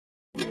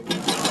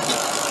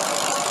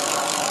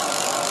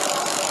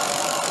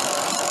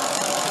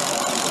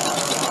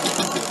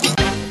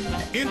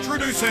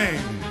Introducing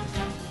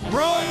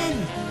Brian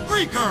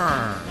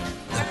Breaker.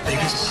 The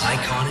biggest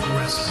icon in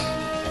wrestling.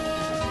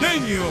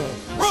 Daniel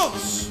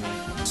Ross.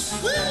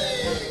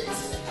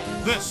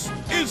 This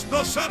is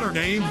the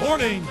Saturday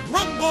Morning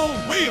Rumble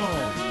Wheel.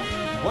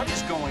 What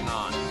is going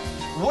on?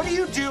 What are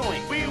you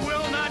doing? We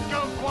will not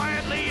go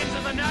quietly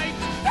into the night.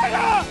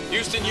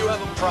 Houston, you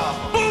have a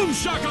problem. Boom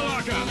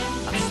shakalaka.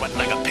 I'm sweating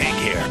like a pig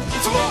here.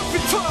 It's off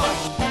and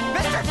tough.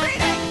 Mr.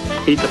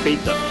 Phoenix!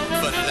 Pizza.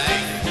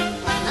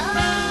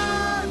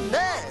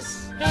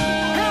 This.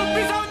 Help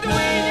is on the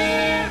way,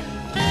 dear.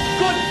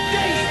 Good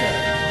day,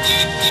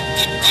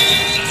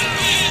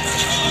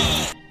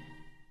 sir.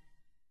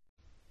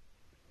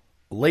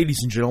 Ladies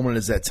and gentlemen, it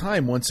is that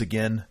time once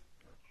again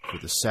for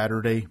the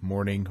Saturday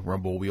Morning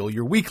Rumble Wheel,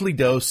 your weekly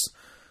dose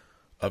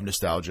of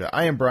nostalgia.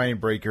 I am Brian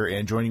Breaker,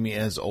 and joining me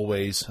as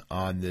always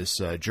on this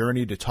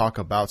journey to talk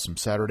about some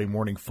Saturday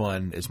morning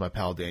fun is my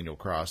pal Daniel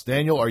Cross.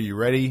 Daniel, are you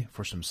ready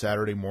for some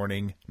Saturday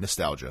morning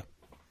nostalgia?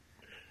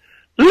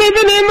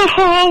 Living in the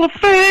Hall of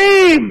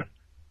Fame.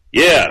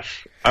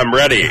 Yes, I'm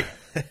ready.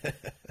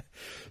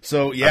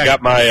 So yeah, I've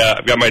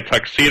got my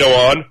tuxedo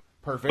on,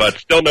 perfect. but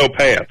still no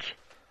pants.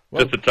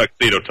 Well, just a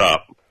tuxedo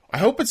top. I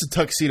hope it's a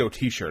tuxedo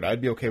T-shirt.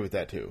 I'd be okay with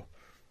that too.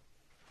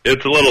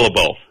 It's a little of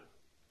both.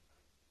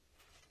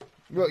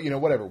 Well,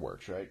 whatever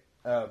works, right?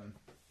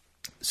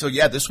 So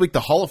yeah, this week the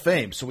Hall of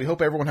Fame. So we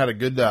hope everyone had a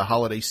good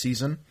holiday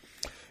season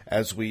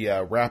as we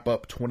wrap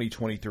up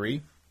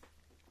 2023.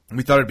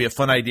 We thought it'd be a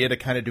fun idea to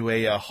kind of do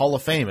a Hall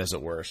of Fame, as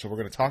it were. So we're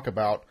going to talk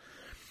about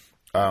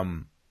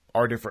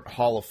our different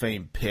Hall of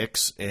Fame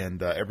picks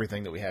and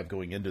everything that we have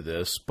going into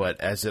this.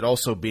 But as it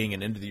also being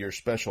an end of the year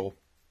special,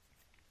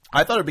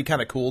 I thought it'd be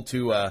kind of cool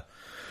to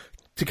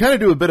kind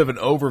of do a bit of an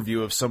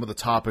overview of some of the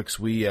topics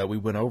we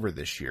went over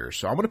this year.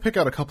 So I'm going to pick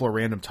out a couple of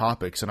random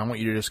topics, and I want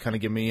you to just kind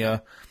of give me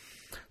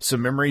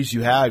some memories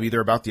you have,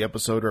 either about the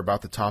episode or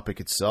about the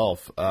topic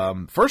itself.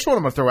 First one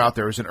I'm going to throw out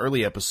there is an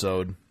early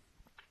episode,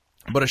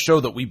 but a show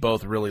that we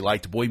both really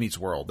liked, Boy Meets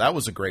World. That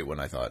was a great one,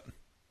 I thought.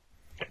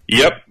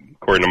 Yep.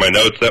 According to my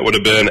notes, that would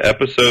have been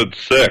episode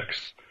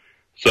 6.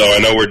 So I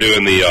know we're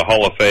doing the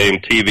Hall of Fame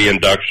TV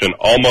induction.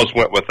 Almost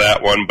went with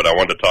that one, but I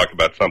wanted to talk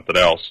about something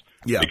else.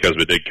 Yeah. Because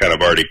we did kind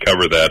of already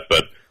cover that.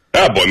 But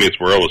Boy Meets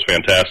World was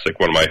fantastic.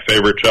 One of my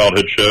favorite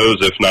childhood shows,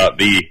 if not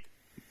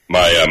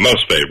my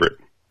most favorite.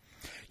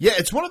 Yeah,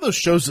 it's one of those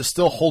shows that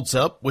still holds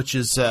up, which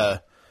is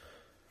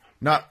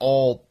not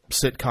all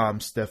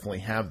sitcoms definitely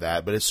have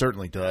that, but it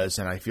certainly does.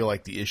 And I feel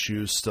like the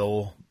issues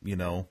still,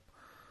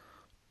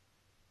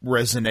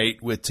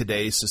 resonate with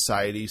today's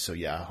society. So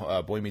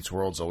yeah, Boy Meets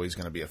World is always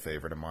going to be a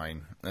favorite of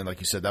mine. And like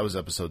you said, that was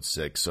episode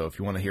 6. So if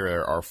you want to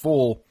hear our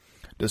full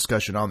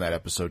discussion on that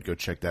episode, go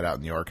check that out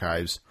in the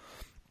archives.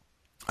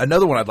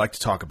 Another one I'd like to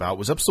talk about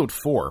was episode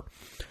 4,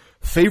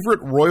 favorite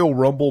Royal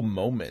Rumble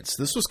moments.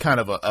 This was kind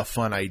of a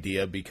fun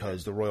idea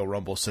because the Royal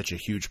Rumble is such a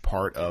huge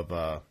part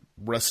of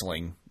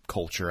wrestling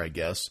culture, I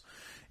guess.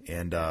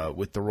 And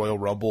with the Royal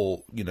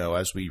Rumble,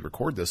 as we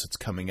record this, it's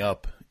coming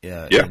up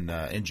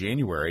in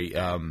January.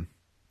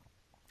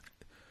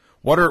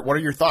 What are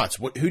your thoughts?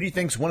 Who do you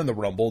think's winning the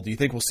Rumble? Do you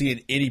think we'll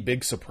see any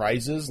big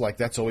surprises? Like,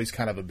 that's always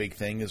kind of a big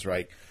thing, is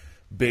right,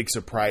 big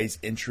surprise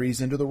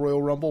entries into the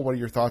Royal Rumble. What are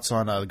your thoughts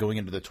on going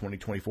into the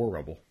 2024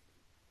 Rumble?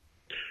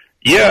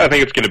 Yeah, I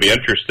think it's going to be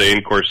interesting.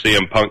 Of course,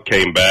 CM Punk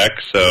came back,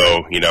 so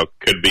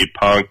could be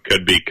Punk,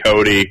 could be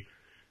Cody.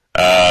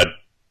 Punk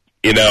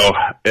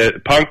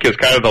is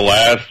kind of the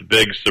last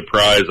big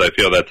surprise I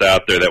feel that's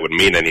out there that would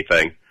mean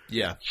anything.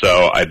 Yeah.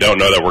 So I don't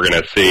know that we're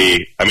going to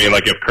see. I mean,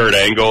 like if Kurt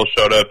Angle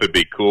showed up, it'd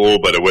be cool,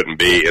 but it wouldn't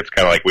be. It's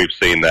kind of like we've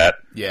seen that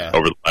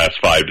over the last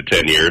 5 to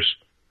 10 years.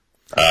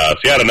 So I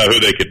don't know who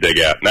they could dig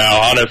at.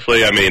 Now,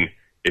 honestly, I mean,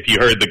 if you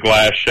heard the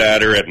glass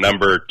shatter at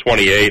number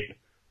 28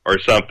 or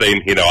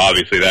something,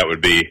 obviously that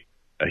would be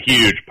a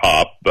huge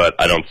pop, but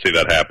I don't see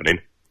that happening.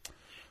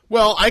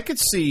 Well, I could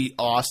see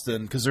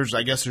Austin, because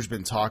I guess there's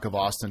been talk of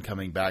Austin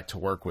coming back to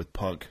work with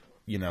Punk,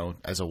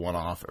 as a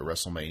one-off at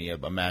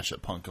WrestleMania, a match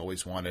that Punk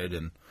always wanted,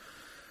 and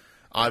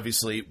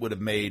obviously it would have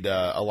made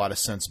a lot of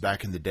sense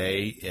back in the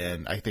day,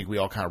 and I think we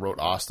all kind of wrote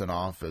Austin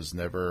off as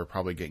never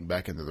probably getting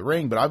back into the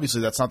ring, but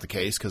obviously that's not the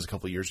case, because a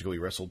couple of years ago he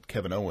wrestled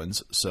Kevin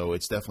Owens, so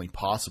it's definitely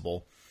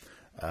possible.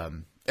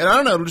 And I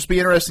don't know, it'll just be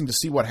interesting to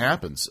see what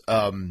happens.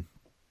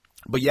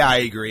 But yeah, I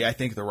agree. I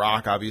think The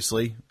Rock,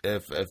 obviously,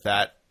 if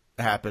that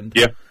happened,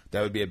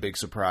 that would be a big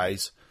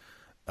surprise.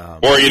 Or,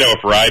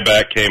 if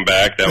Ryback came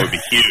back, that would be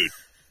huge.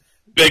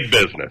 Big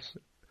business.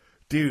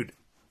 Dude,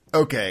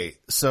 okay,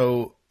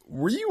 so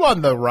were you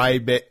on the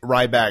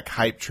Ryback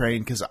hype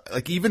train? Because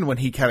even when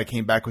he kind of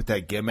came back with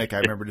that gimmick, I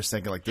remember just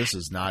thinking, this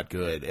is not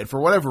good. And for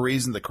whatever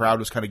reason, the crowd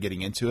was kind of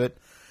getting into it.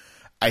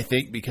 I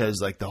think because,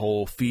 the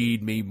whole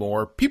feed me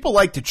more, people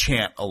like to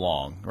chant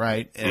along,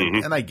 right?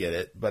 And I get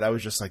it, but I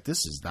was just like,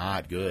 this is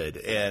not good.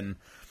 And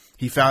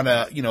he found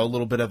a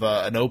little bit of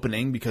an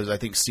opening because I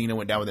think Cena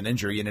went down with an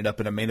injury, ended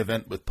up in a main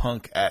event with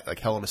Punk at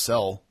Hell in a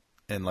Cell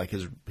in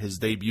his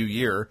debut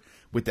year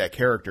with that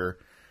character.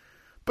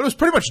 But it was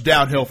pretty much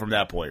downhill from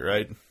that point,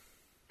 right?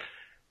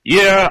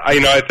 Yeah,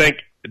 I think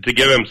to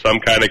give him some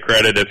kind of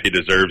credit if he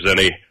deserves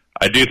any,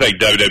 I do think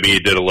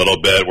WWE did a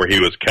little bit where he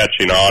was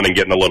catching on and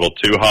getting a little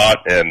too hot,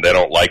 and they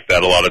don't like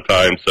that a lot of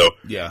times. So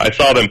yeah. I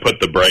saw them put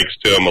the brakes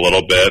to him a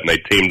little bit, and they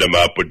teamed him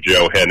up with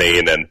Joe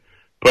Henning and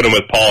put him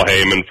with Paul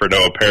Heyman for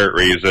no apparent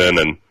reason.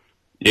 And,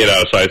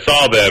 so I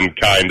saw them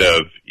kind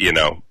of,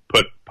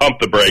 pump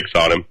the brakes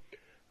on him,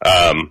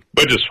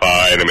 which is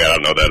fine. I mean, I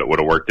don't know that it would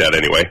have worked out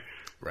anyway.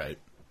 Right.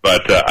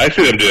 But I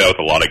see them do that with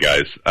a lot of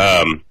guys.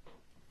 I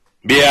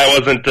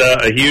wasn't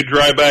a huge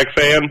Ryback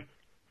fan.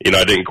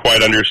 I didn't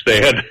quite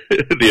understand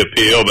the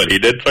appeal, but he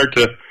did start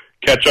to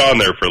catch on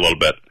there for a little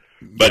bit.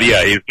 But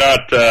yeah, he's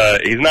not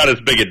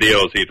as big a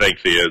deal as he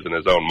thinks he is in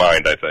his own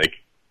mind, I think.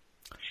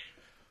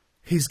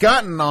 He's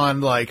gotten on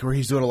where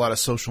he's doing a lot of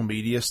social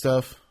media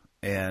stuff,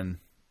 and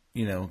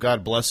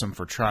God bless him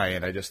for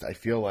trying. I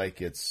feel like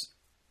it's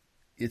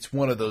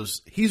one of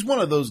those. He's one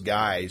of those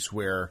guys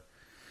where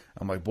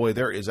I'm like, boy,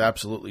 there is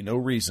absolutely no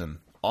reason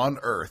on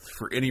earth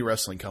for any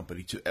wrestling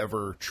company to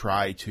ever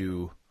try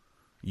to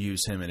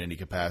use him in any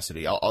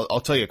capacity.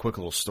 I'll tell you a quick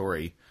little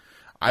story.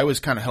 I was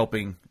kind of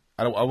helping.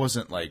 I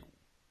wasn't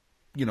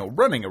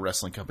running a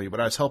wrestling company, but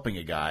I was helping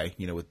a guy,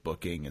 with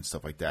booking and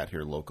stuff like that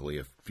here locally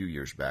a few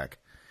years back.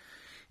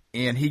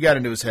 And he got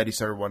into his head. He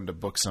started wanting to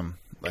book some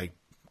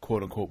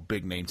quote unquote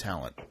big name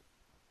talent.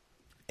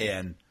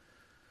 And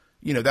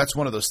that's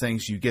one of those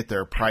things. You get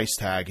their price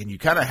tag, and you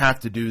kind of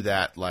have to do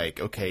that.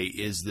 Okay,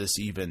 is this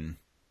even?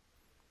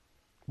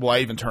 Will I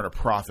even turn a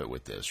profit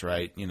with this?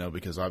 Right?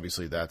 Because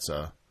obviously that's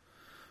a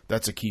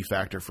key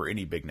factor for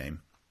any big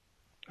name.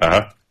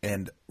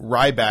 And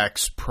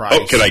Ryback's price.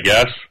 Oh, can I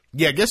guess?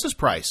 Yeah, guess his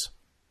price.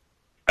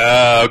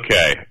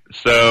 Okay.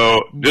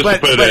 So just to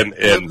put it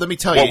in, let me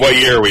tell you. What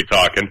year are we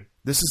talking?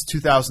 This is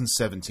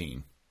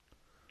 2017.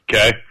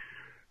 Okay.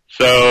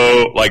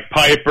 So like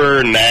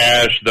Piper,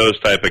 Nash, those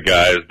type of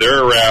guys,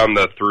 they're around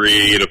the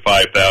 $3,000 to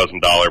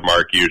 $5,000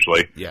 mark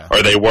usually. Yeah.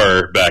 Or they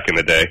were back in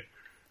the day.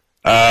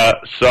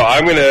 So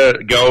I'm going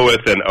to go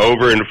with an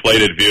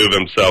overinflated view of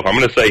himself. I'm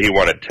going to say he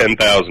wanted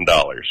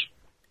 $10,000.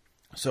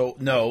 So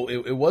no,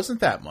 it wasn't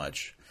that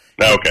much.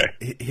 Okay.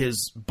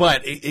 It's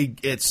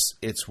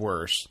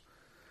worse.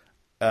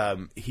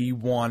 He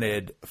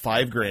wanted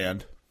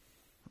 $5,000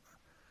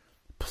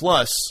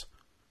 plus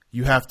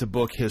you have to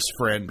book his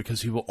friend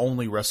because he will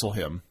only wrestle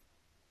him.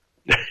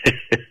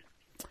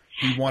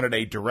 He wanted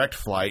a direct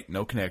flight,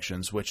 no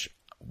connections, which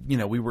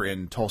we were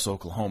in Tulsa,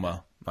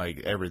 Oklahoma.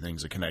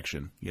 Everything's a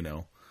connection,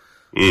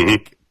 Mm-hmm.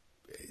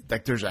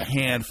 Like there's a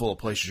handful of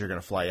places you're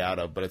going to fly out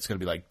of, but it's going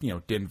to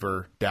be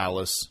Denver,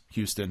 Dallas,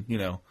 Houston,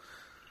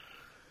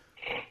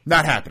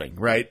 not happening,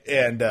 right?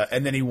 And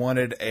then he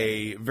wanted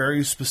a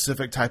very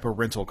specific type of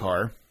rental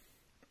car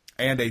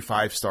and a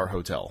 5-star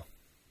hotel.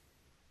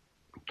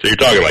 So you're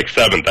talking like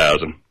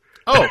 7,000.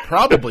 Oh,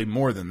 probably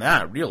more than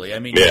that, really. I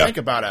mean, yeah. You think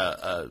about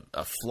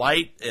a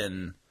flight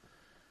and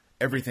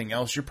everything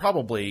else,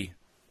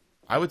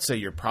 I would say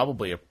you're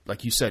probably,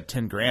 like you said,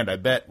 $10,000. I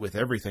bet with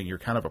everything, you're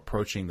kind of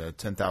approaching the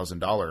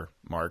 $10,000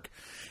 mark.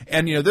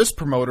 And, this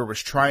promoter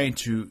was trying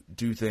to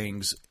do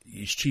things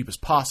as cheap as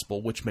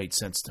possible, which made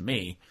sense to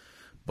me.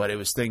 But it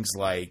was things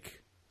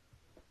like,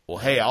 well,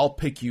 hey, I'll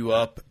pick you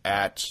up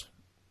at,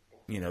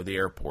 the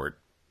airport.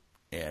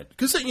 And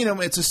because,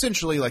 it's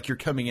essentially like you're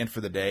coming in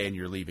for the day and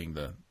you're leaving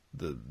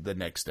the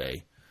next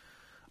day.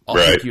 I'll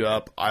pick you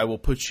up. I will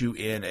put you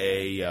in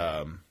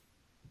a...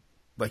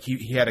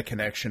 he had a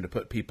connection to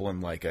put people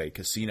in a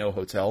casino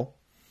hotel.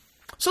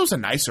 So it was a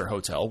nicer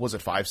hotel. Was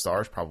it 5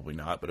 stars? Probably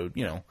not. But, it,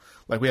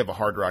 we have a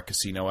Hard Rock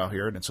casino out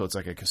here. And so it's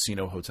like a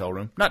casino hotel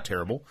room. Not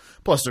terrible.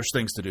 Plus there's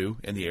things to do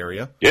in the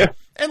area. Yeah.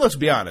 And let's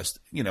be honest.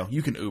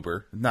 You can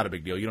Uber. Not a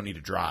big deal. You don't need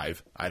to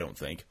drive, I don't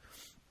think.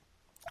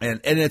 And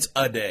it's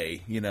a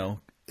day,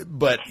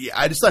 But yeah,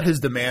 I just thought his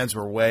demands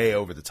were way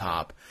over the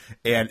top.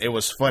 And it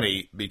was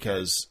funny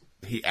because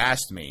he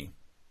asked me,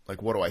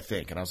 what do I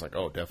think? And I was like,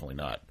 oh, definitely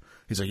not.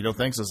 He's like, you don't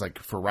think so? It's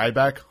for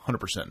Ryback,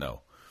 100%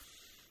 no.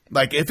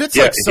 If it's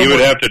he would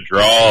have to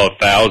draw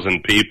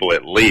 1,000 people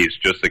at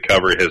least just to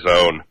cover his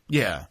own.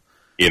 Yeah.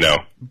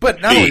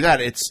 But not only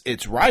that, it's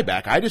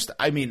Ryback.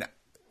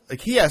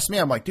 He asked me,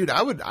 I'm like, dude,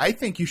 I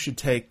think you should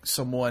take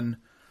someone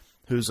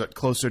who's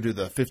closer to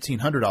the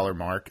 $1,500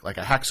 mark, like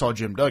a Hacksaw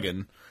Jim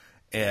Duggan,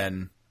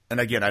 and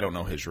again, I don't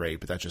know his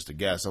rate, but that's just a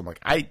guess. I'm like,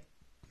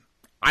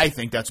 I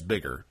think that's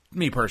bigger,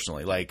 me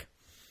personally.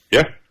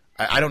 Yeah.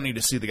 I don't need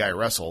to see the guy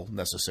wrestle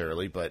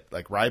necessarily, but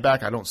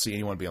Ryback, I don't see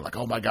anyone being like,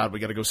 oh my God, we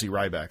got to go see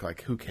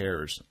Ryback. Who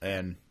cares?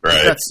 And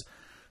that's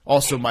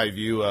also my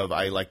view of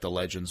I like the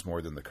legends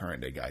more than the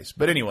current day guys.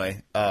 But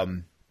anyway,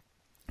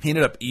 he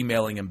ended up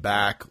emailing him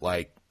back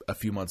a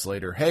few months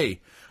later.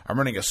 Hey, I'm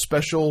running a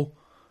special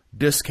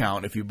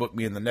discount if you book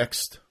me in the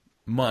next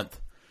month,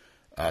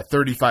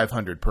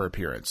 $3,500 per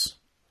appearance.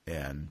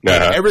 And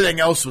everything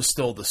else was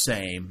still the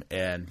same,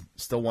 and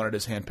still wanted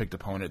his handpicked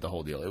opponent. The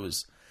whole deal. It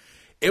was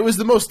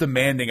the most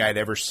demanding I'd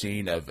ever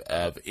seen of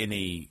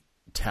any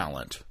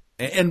talent.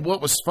 And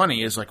what was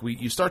funny is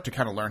you start to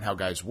kind of learn how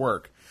guys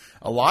work.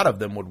 A lot of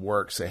them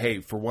would say,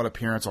 hey, for one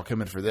appearance, I'll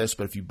come in for this,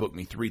 but if you book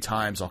me 3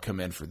 times, I'll come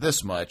in for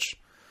this much.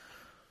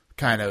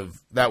 kind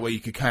of that way you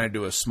could kind of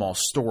do a small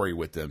story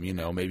with them,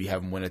 maybe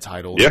have them win a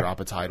title, drop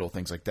a title,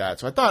 things like that.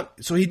 So I thought,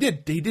 he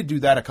did do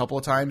that a couple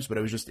of times, but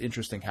it was just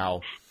interesting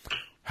how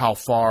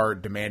far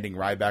demanding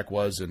Ryback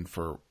was, and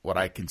for what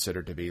I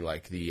consider to be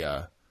like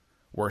the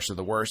worst of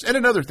the worst. And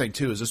another thing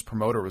too is this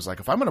promoter was like,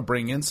 if I'm going to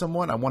bring in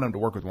someone, I want him to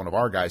work with one of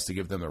our guys to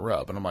give them the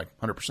rub. And I'm like,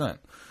 100%.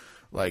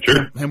 Like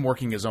him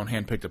working his own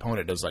handpicked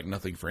opponent does like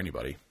nothing for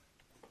anybody.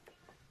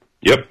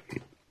 Yep.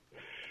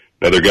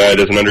 Another guy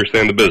doesn't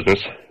understand the business.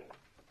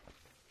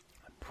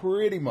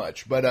 Pretty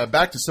much. But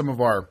back to some of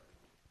our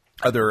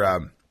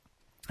other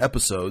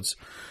episodes.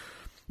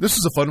 This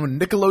is a fun one.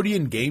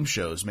 Nickelodeon game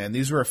shows, man.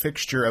 These were a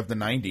fixture of the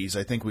 90s.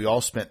 I think we all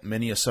spent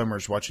many a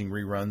summers watching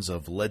reruns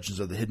of Legends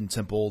of the Hidden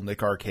Temple,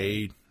 Nick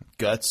Arcade,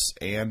 Guts,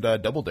 and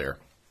Double Dare.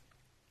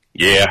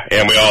 Yeah,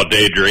 and we all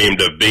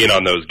daydreamed of being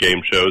on those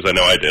game shows. I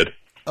know I did.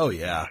 Oh,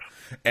 yeah.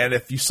 And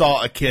if you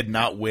saw a kid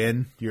not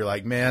win, you're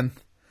like, man,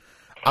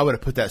 I would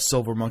have put that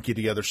silver monkey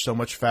together so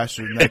much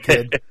faster than that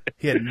kid.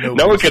 He had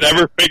no one could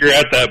ever figure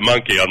out that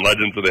monkey on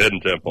Legends of the Hidden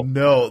Temple.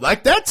 No,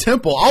 like that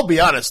temple, I'll be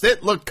honest,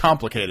 it looked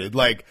complicated.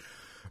 Like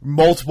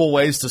multiple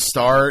ways to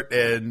start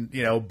and,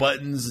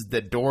 buttons,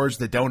 doors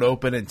that don't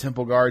open and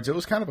temple guards. It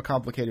was kind of a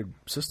complicated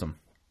system.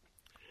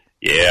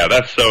 Yeah,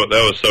 that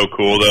was so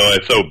cool though.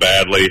 It's so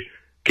badly.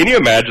 Can you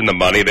imagine the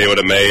money they would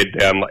have made?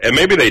 And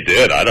maybe they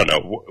did. I don't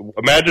know.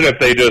 Imagine if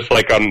they just,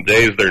 like, on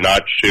days they're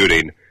not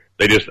shooting,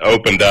 they just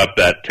opened up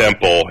that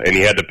temple and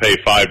you had to pay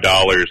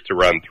 $5 to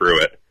run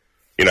through it.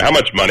 How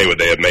much money would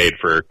they have made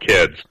for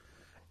kids?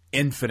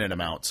 Infinite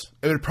amounts.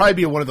 It would probably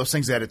be one of those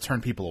things that had to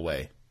turn people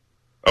away.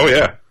 Oh,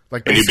 yeah.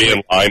 Like, and you'd be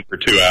in line for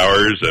 2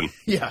 hours. And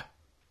yeah.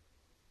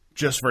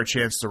 Just for a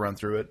chance to run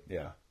through it.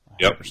 Yeah.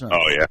 100%. Yep.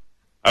 Oh, yeah.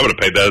 I would have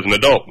paid that as an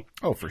adult.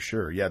 Oh, for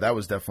sure. Yeah, that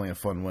was definitely a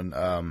fun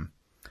one.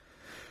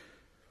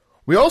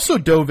 We also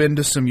dove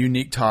into some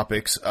unique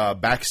topics,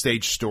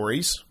 backstage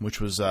stories,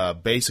 which was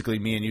basically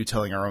me and you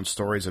telling our own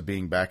stories of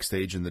being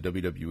backstage in the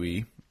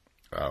WWE.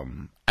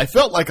 I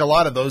felt like a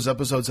lot of those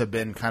episodes have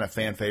been kind of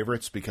fan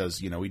favorites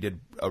because, we did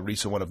a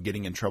recent one of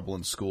getting in trouble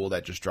in school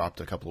that just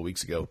dropped a couple of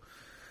weeks ago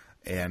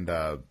and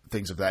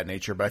things of that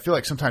nature. But I feel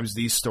like sometimes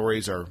these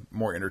stories are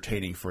more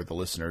entertaining for the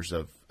listeners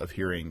of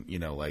hearing,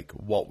 like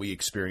what we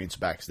experience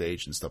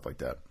backstage and stuff like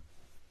that.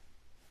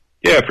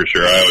 Yeah, for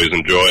sure. I always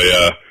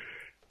enjoy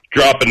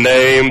dropping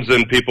names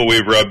and people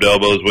we've rubbed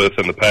elbows with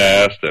in the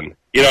past. And,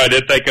 I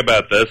did think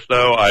about this,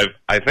 though.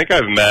 I think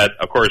I've met,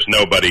 of course,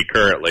 nobody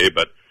currently,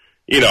 but,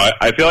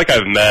 I feel like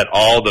I've met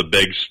all the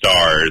big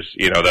stars,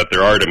 that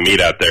there are to meet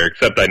out there,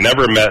 except I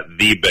never met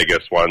the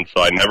biggest one.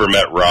 So I never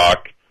met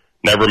Rock,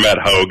 never met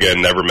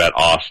Hogan, never met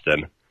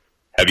Austin.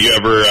 Have you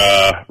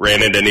ever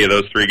ran into any of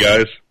those three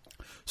guys?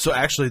 So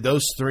actually,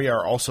 those three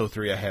are also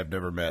three I have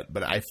never met,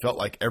 but I felt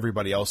like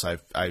everybody else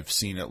I've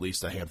seen at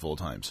least a handful of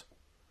times.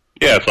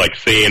 Yeah, it's like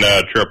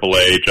Cena, Triple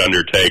H,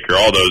 Undertaker,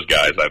 all those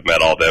guys. I've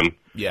met all them.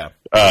 Yeah.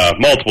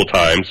 Multiple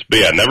times. But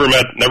yeah, never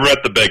met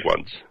the big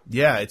ones.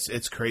 Yeah,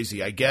 it's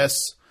crazy. I guess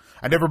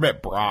I never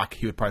met Brock.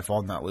 He would probably fall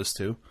on that list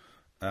too.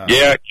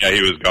 Yeah,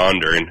 he was gone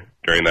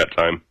during that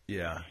time.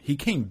 Yeah. He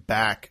came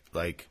back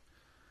like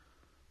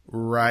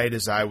right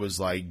as I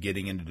was like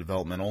getting into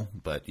developmental,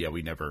 but yeah,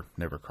 we never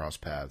crossed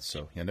paths.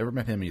 So yeah, never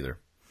met him either.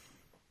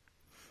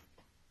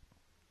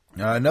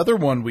 Another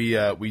one we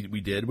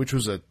did, which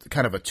was a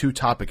kind of a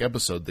 2-topic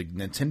episode, the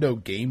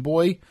Nintendo Game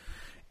Boy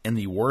and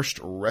the worst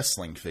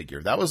wrestling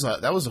figure. That was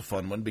a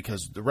fun one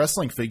because the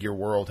wrestling figure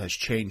world has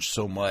changed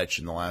so much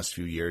in the last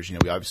few years.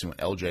 We obviously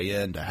went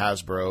LJN to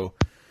Hasbro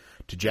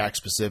to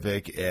Jakks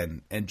Pacific,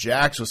 and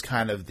Jakks was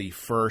kind of the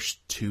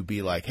first to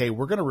be like, hey,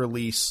 we're going to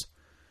release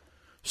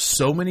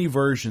so many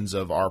versions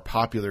of our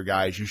popular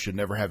guys, you should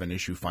never have an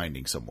issue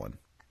finding someone.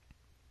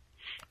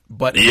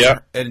 But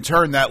in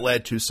turn, that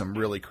led to some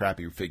really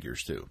crappy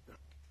figures, too.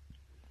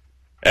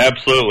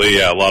 Absolutely,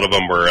 yeah. A lot of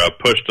them were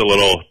pushed a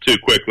little too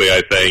quickly,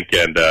 I think,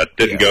 and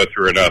didn't go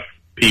through enough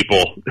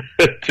people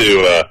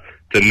to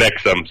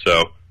nix them.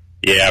 So,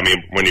 yeah,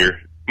 when you're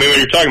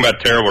talking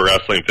about terrible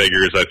wrestling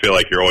figures, I feel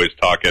like you're always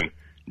talking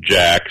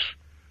Jakks.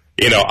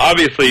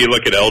 Obviously, you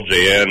look at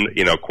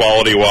LJN.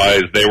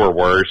 Quality-wise, they were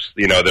worse,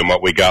 than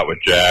what we got with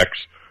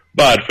Jakks.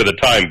 But for the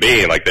time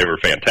being, like, they were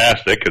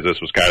fantastic because this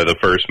was kind of the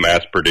first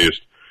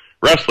mass-produced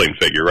wrestling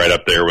figure, right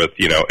up there with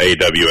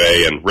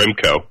AWA and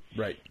Rimco.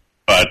 Right.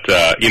 But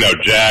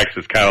Jakks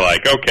is kind of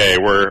like, okay,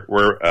 we're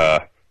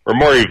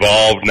more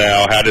evolved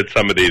now. How did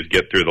some of these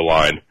get through the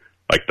line,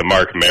 like the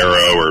Mark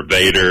Marrow or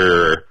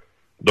Vader or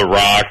the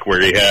Rock, where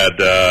he had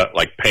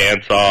like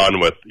pants on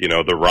with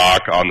the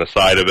Rock on the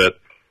side of it?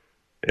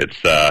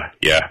 It's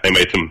they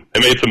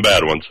made some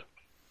bad ones.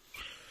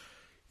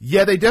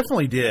 Yeah, they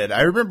definitely did.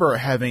 I remember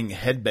having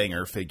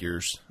Headbanger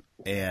figures,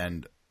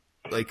 and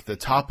like the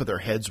top of their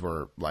heads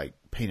were like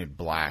painted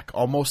black,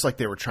 almost like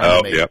they were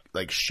trying to make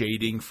like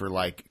shading for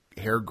like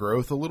hair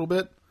growth a little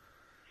bit.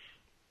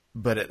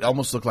 But it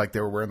almost looked like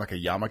they were wearing like a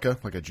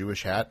yarmulke, like a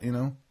Jewish hat,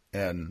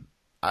 And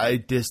I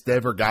just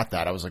never got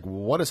that. I was like, well,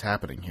 what is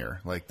happening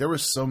here? Like there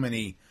was so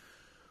many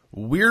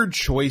weird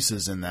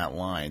choices in that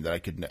line that I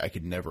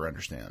could never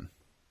understand.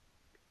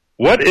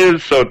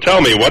 So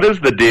tell me, what is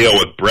the deal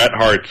with Bret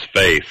Hart's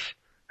face?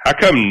 How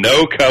come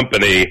no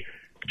company,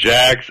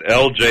 Jakks,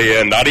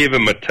 LJN, not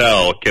even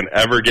Mattel, can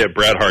ever get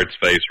Bret Hart's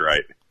face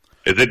right?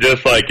 Is it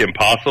just like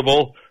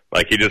impossible?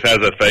 Like he just has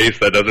a face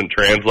that doesn't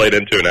translate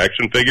into an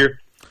action figure?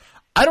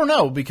 I don't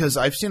know, because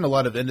I've seen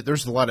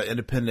there's a lot of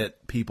independent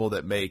people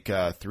that make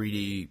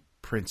 3D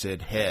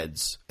printed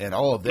heads, and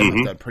all of them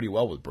have done pretty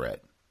well with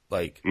Bret.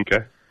 Like,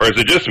 okay. Or is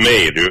it just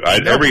me?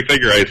 Every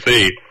figure I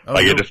see,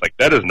 it's just like,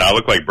 that does not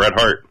look like Bret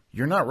Hart.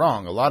 You're not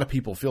wrong. A lot of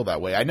people feel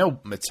that way. I know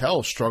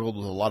Mattel struggled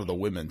with a lot of the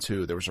women,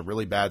 too. There was a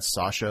really bad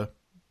Sasha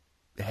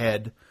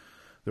head.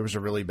 There was a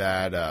really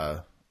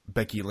bad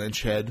Becky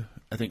Lynch head.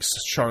 I think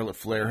Charlotte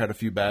Flair had a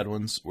few bad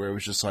ones where it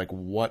was just like,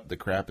 what the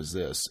crap is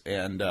this?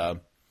 And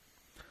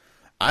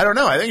I don't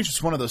know. I think it's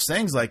just one of those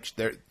things. Like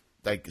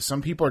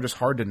some people are just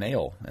hard to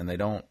nail, and they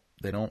don't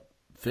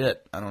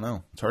fit. I don't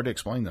know. It's hard to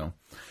explain though.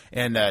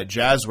 And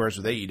Jazzwares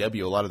with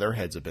AEW, a lot of their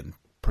heads have been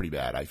pretty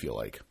bad, I feel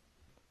like.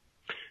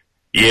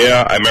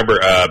 Yeah, I remember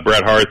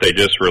Bret Hart. They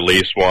just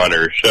released one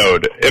or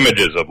showed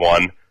images of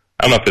one.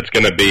 I don't know if it's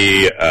going to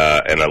be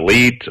an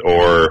Elite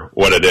or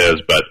what it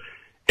is, but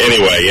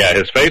anyway, yeah,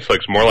 his face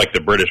looks more like the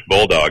British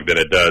Bulldog than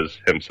it does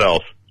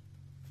himself.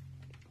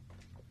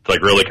 It's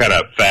like really kind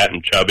of fat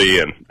and chubby,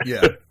 and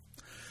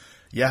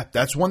yeah,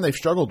 that's one they've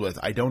struggled with.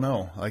 I don't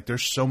know. Like,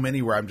 there's so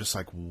many where I'm just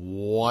like,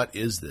 what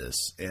is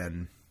this?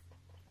 And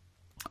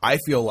I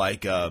feel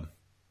like the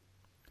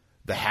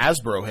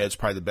Hasbro head's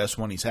probably the best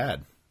one he's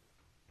had.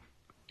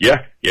 Yeah,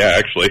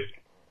 actually.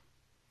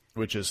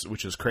 Which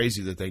is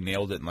crazy that they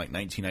nailed it in like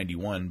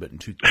 1991, but in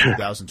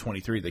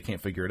 2023 they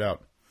can't figure it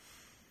out.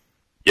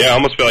 Yeah, I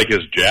almost feel like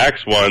his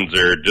Jakks ones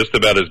are just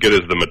about as good as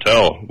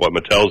what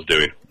Mattel's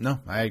doing. No,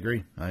 I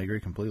agree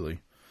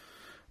completely.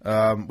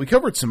 We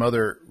covered some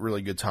other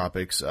really good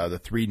topics. The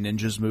Three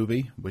Ninjas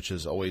movie, which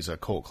is always a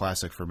cult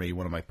classic for me,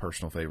 one of my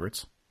personal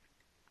favorites.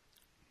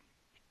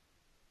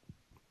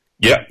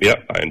 Yeah,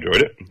 I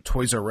enjoyed it.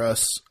 Toys R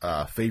Us,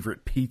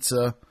 favorite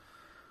pizza.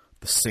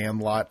 The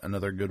Sandlot,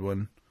 another good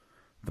one.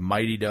 The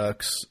Mighty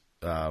Ducks,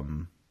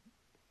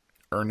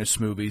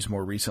 Ernest movies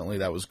more recently,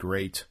 that was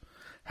great.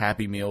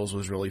 Happy Meals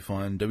was really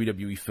fun.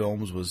 WWE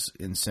Films was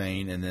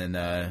insane. And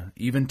then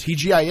even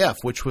TGIF,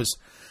 which was,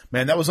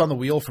 man, that was on the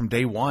wheel from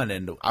day one,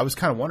 and I was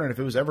kind of wondering if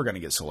it was ever going to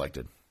get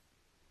selected.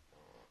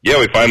 Yeah,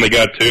 we finally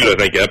got to, I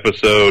think,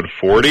 episode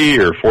 40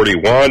 or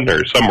 41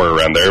 or somewhere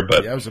around there.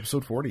 But yeah, it was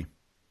episode 40.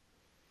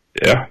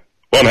 Yeah.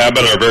 Well, and how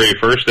about our very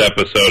first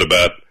episode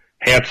about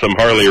handsome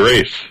Harley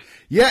Race?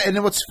 Yeah, and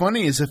then what's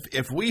funny is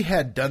if we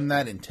had done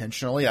that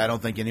intentionally, I don't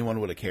think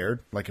anyone would have cared.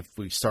 Like if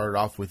we started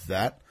off with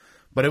that,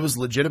 but it was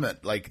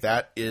legitimate. Like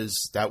that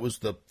was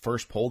the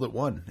first poll that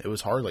won. It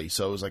was Harley,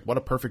 so it was like, what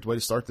a perfect way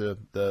to start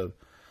the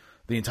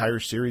entire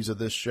series of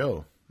this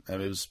show. I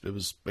mean,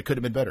 it could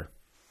have been better.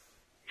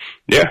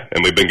 Yeah,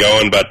 and we've been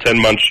going about 10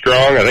 months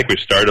strong. I think we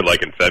started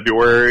like in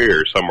February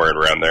or somewhere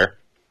around there.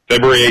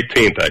 February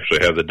 18th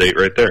actually have the date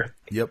right there.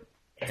 Yep,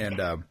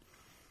 and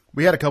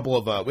we had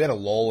we had a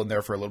lull in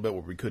there for a little bit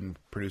where we couldn't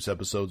produce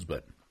episodes,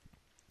 but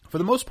for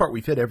the most part,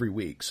 we've hit every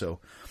week. So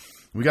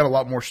we got a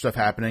lot more stuff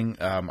happening.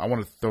 I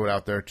want to throw it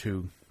out there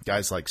to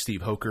guys like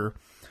Steve Hoker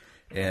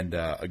and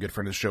a good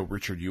friend of the show,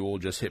 Richard Ewell,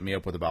 just hit me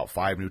up with about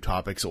 5 new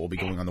topics that will be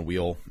going on the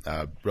wheel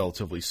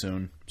relatively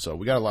soon. So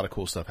we got a lot of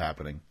cool stuff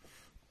happening.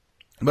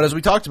 But as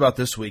we talked about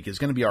this week, is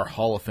going to be our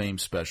Hall of Fame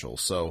special.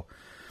 So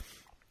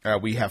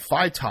we have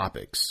 5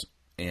 topics,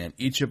 and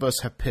each of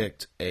us have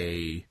picked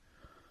a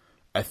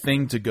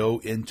thing to go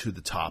into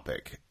the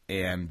topic,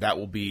 and that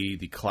will be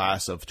the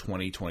class of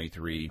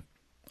 2023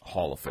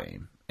 Hall of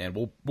Fame. And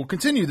we'll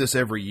continue this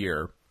every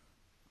year.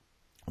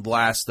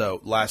 Last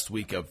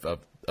week of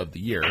the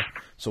year,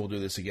 so we'll do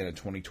this again in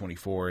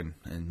 2024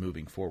 and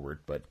moving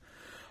forward. But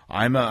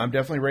I'm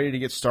definitely ready to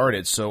get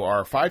started. So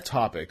our 5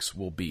 topics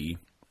will be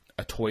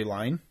a toy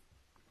line,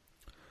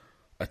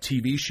 a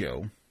TV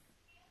show,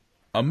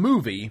 a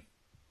movie,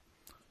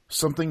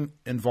 something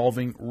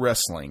involving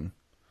wrestling,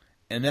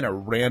 and then a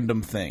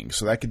random thing.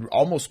 So that could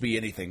almost be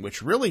anything,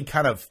 which really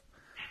kind of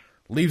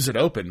leaves it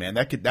open, man.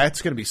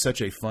 That's going to be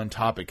such a fun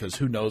topic because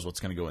who knows what's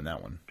going to go in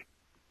that one.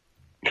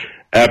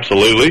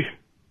 Absolutely.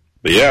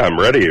 But yeah, I'm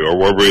ready. Or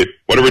what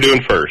are we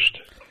doing first?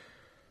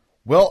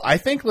 Well, I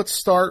think let's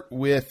start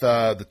with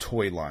the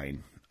toy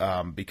line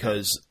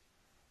because,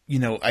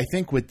 I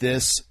think with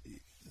this,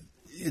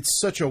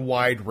 it's such a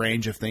wide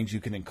range of things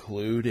you can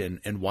include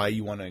and why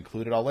you want to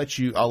include it. I'll let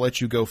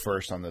you go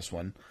first on this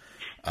one.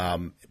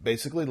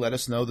 Basically, let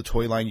us know the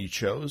toy line you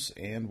chose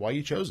and why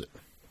you chose it.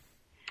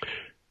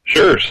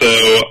 Sure.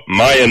 So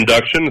my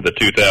induction to the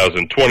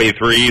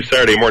 2023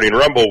 Saturday Morning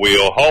Rumble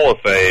Wheel Hall of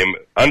Fame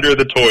under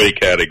the toy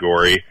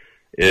category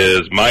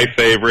is my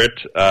favorite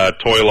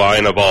toy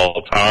line of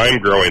all time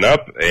growing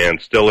up and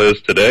still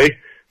is today.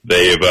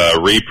 They've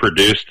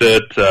reproduced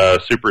it.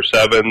 Super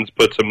 7's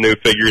put some new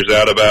figures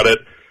out about it.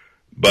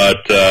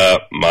 But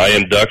my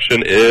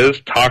induction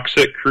is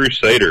Toxic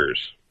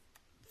Crusaders.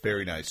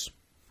 Very nice.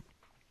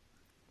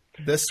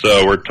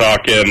 So we're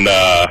talking,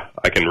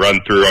 I can run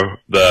through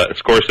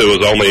of course it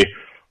was only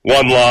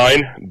one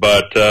line,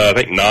 but I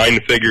think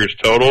 9 figures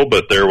total.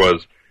 But there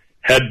was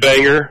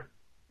Headbanger,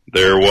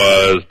 there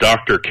was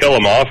Dr.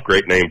 Kill-Em-Off,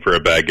 great name for a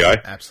bad guy.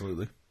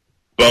 Absolutely.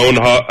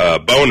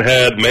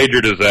 Bonehead,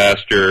 Major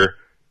Disaster,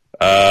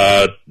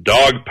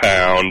 Dog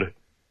Pound,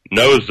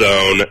 No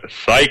Zone,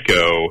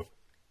 Psycho.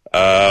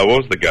 What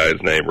was the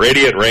guy's name?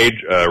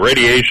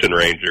 Radiation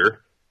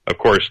Ranger, of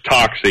course,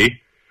 Toxie.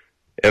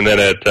 And then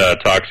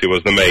Toxie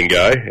was the main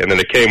guy. And then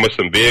it came with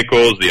some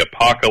vehicles, the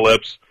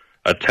Apocalypse,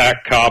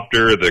 Attack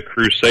Copter, the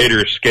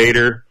Crusader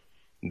Skater,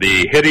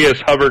 the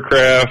Hideous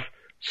Hovercraft,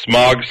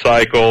 Smog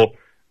Cycle,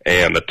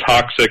 and the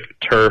Toxic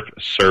Turf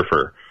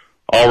Surfer,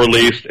 all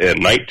released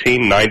in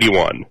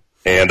 1991.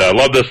 And I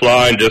love this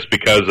line just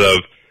because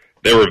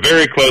they were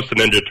very close to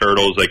Ninja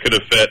Turtles. They could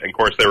have fit, and of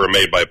course they were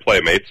made by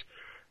Playmates,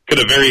 could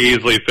have very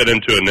easily fit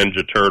into a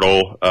Ninja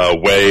Turtle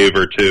wave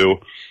or two.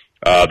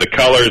 The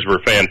colors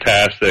were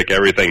fantastic,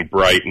 everything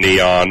bright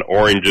neon,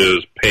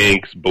 oranges,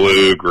 pinks,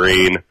 blue,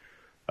 green.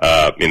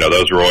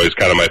 Those were always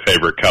kind of my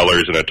favorite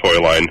colors in a toy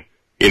line,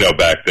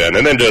 back then.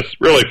 And then just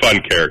really fun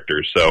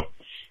characters. So,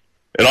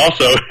 and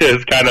also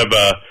is kind of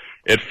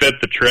it fit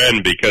the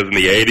trend because in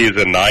the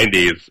 80s and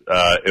 90s,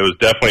 it was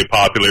definitely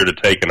popular to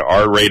take an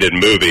R-rated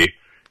movie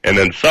and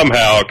then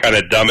somehow kind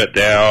of dumb it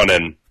down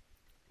and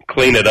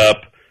clean it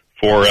up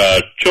for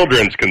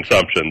children's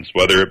consumptions,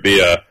 whether it be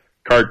a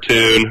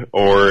cartoon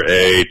or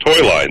a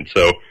toy line.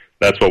 So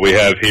that's what we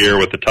have here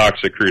with the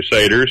Toxic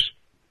Crusaders,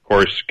 of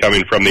course,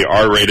 coming from the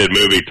R-rated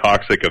movie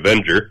Toxic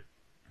Avenger,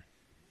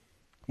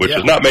 which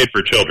is not made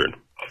for children.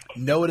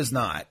 No, it is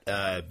not.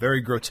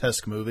 Very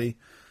grotesque movie.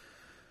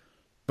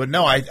 But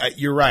no,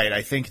 you're right.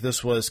 I think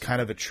this was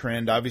kind of a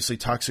trend. Obviously,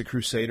 Toxic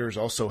Crusaders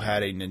also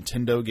had a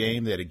Nintendo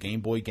game. They had a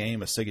Game Boy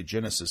game, a Sega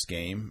Genesis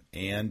game,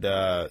 and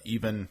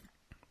even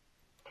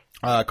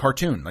a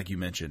cartoon, like you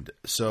mentioned.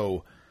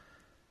 So,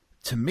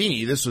 to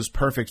me, this was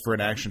perfect for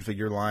an action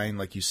figure line.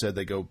 Like you said,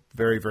 they go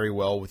very, very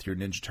well with your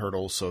Ninja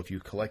Turtles. So if you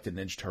collected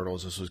Ninja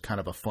Turtles, this was kind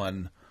of a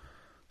fun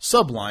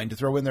subline to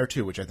throw in there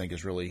too, which I think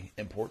is really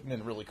important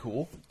and really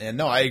cool. And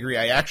no, I agree.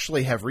 I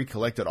actually have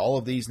recollected all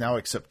of these now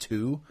except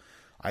 2.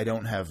 I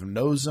don't have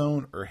No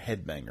Zone or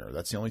Headbanger.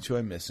 That's the only 2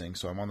 I'm missing,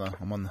 so I'm on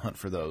the hunt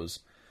for those.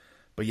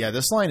 But yeah,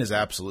 this line is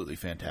absolutely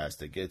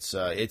fantastic. It's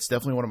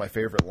definitely one of my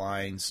favorite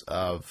lines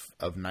of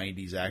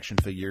 90s action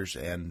figures,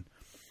 and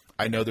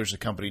I know there's a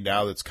company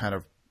now that's kind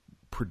of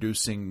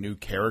producing new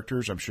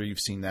characters. I'm sure you've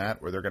seen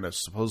that, where they're going to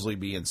supposedly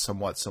be in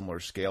somewhat similar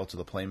scale to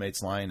the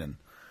Playmates line, and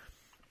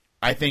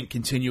I think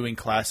continuing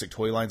classic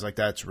toy lines like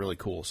that's really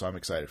cool, so I'm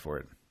excited for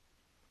it.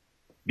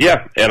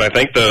 Yeah, and I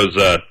think those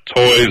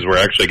toys were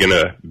actually going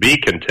to be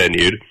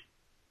continued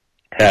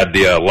had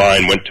the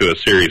line went to a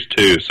Series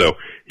 2, so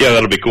yeah,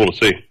 that'll be cool to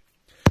see.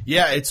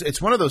 Yeah,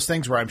 it's one of those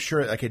things where I'm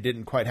sure like it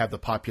didn't quite have the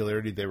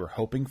popularity they were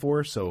hoping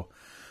for, so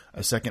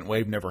a second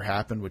wave never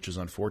happened, which is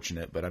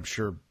unfortunate, but I'm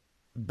sure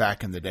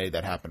back in the day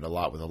that happened a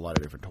lot with a lot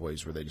of different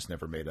toys where they just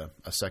never made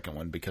a second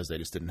one because they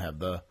just didn't have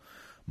the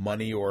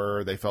money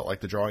or they felt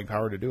like the drawing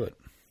power to do it.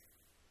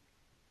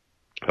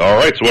 All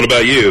right, so what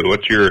about you?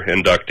 What's your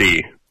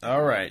inductee?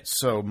 All right,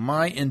 so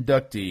my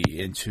inductee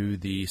into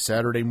the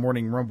Saturday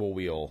Morning Rumble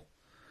Wheel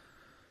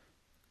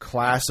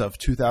class of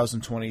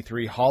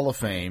 2023 Hall of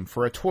Fame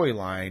for a toy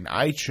line,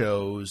 I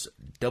chose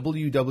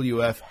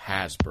WWF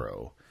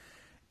Hasbro.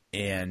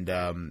 And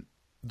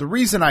the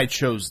reason I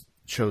chose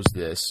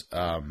this,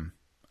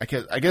 I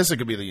guess it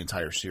could be the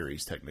entire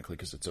series technically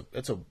because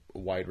it's a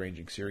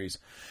wide-ranging series.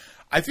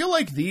 I feel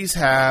like these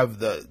have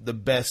the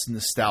best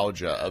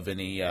nostalgia of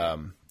any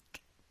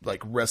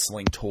like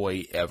wrestling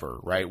toy ever,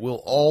 right?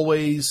 We'll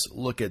always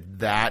look at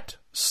that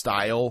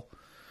style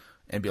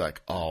and be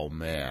like, oh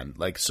man.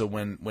 Like, so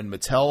when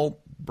Mattel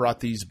brought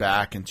these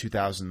back in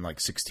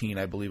 2016,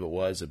 I believe it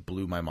was, it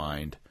blew my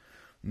mind.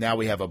 Now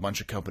we have a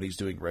bunch of companies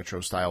doing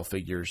retro style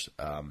figures.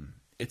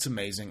 It's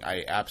amazing.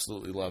 I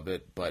absolutely love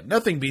it, but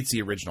nothing beats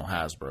the original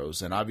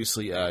Hasbro's. And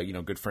obviously,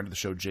 good friend of the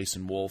show,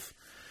 Jason Wolf,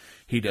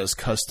 he does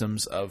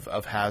customs of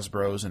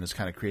Hasbro's and has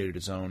kind of created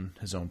his own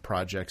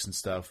projects and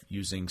stuff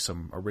using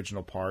some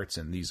original parts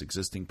and these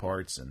existing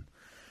parts, and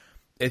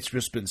it's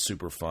just been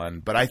super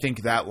fun. But I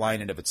think that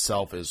line in of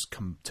itself is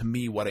to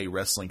me what a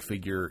wrestling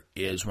figure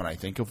is when I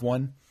think of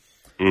one.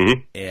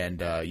 Mm-hmm.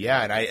 And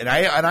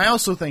I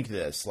also think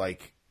this,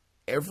 like,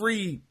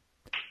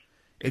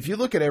 if you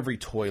look at every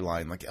toy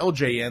line, like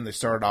LJN, they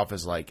started off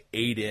as like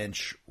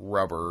 8-inch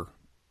rubber,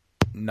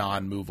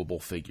 non-movable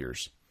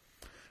figures.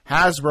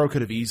 Hasbro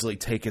could have easily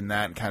taken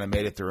that and kind of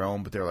made it their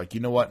own, but they're like, you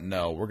know what?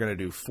 No, we're going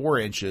to do 4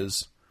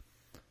 inches,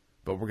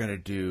 but we're going to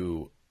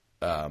do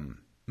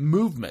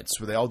movements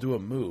where they all do a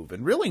move.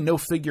 And really no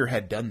figure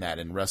had done that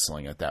in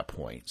wrestling at that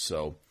point.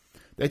 So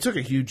they took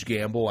a huge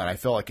gamble, and I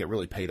felt like it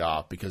really paid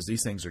off because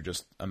these things are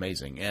just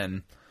amazing.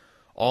 And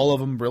all of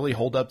them really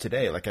hold up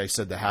today. Like I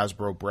said, the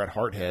Hasbro Bret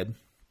Hart head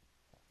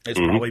is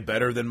probably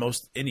better than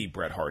most any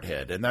Bret Hart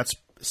head, and that's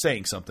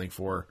saying something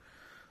for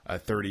a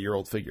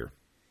 30-year-old figure.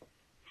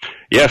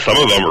 Yeah, some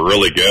of them are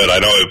really good. I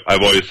know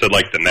I've always said,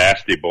 like, the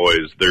Nasty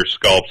Boys, their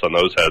sculpts on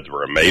those heads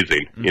were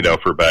amazing,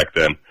 for back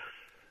then.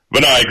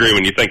 But no, I agree.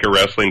 When you think of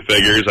wrestling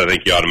figures, I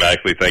think you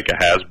automatically think of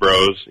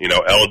Hasbro's. You know,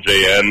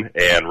 LJN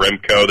and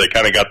Remco, they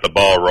kind of got the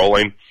ball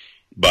rolling,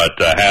 but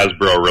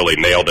Hasbro really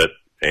nailed it.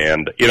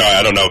 And, you know,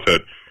 I don't know if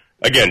it,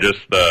 again, just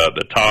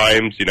the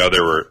times, you know,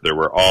 there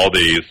were all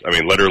these, I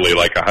mean, literally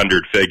like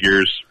 100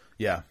 figures.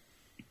 Yeah.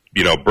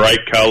 You know, bright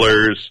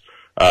colors.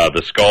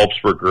 The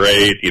sculpts were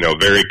great, you know,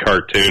 very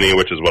cartoony,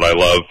 which is what I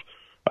love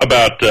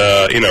about,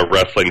 you know,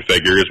 wrestling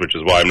figures, which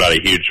is why I'm not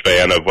a huge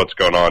fan of what's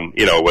going on,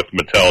 you know, with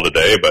Mattel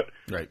today, but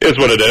right. It is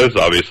what it is.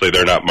 Obviously,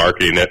 they're not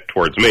marketing it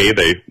towards me.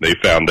 They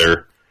found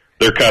their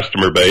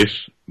customer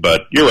base.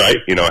 But you're right,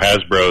 you know,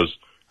 Hasbro's,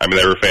 I mean,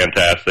 they were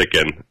fantastic,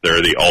 and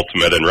they're the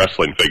ultimate in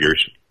wrestling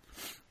figures.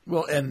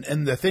 Well,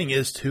 and the thing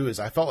is, too, is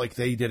I felt like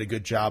they did a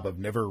good job of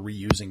never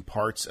reusing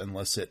parts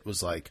unless it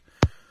was like,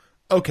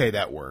 okay,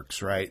 that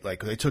works, right?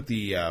 Like, they took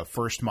the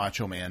first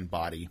Macho Man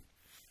body,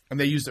 and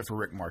they used it for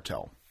Rick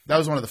Martel. That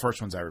was one of the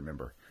first ones I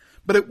remember.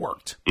 But it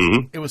worked.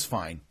 Mm-hmm. It was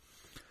fine.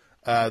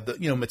 You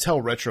know,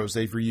 Mattel Retros,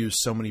 they've reused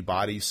so many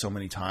bodies so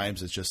many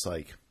times, it's just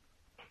like,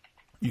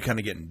 you kind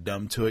of getting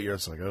dumb to it. You're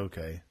just like,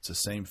 okay, it's the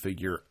same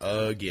figure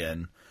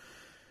again.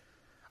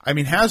 I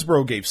mean,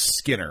 Hasbro gave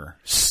Skinner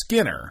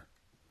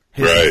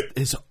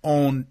his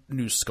own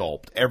new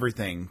sculpt,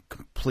 everything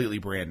completely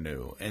brand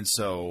new. And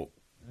so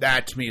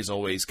that to me has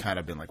always kind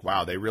of been like,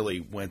 wow, they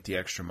really went the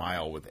extra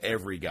mile with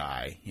every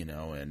guy, you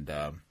know, and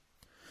kind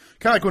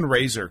of like when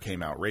Razor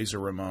came out, Razor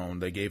Ramon,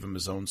 they gave him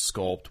his own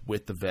sculpt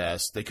with the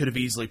vest. They could have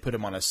easily put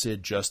him on a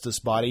Sid Justice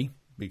body,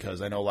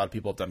 because I know a lot of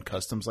people have done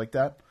customs like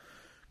that,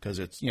 because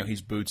it's, you know,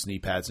 he's boots, knee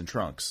pads, and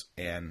trunks,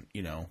 and,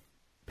 you know,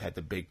 had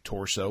the big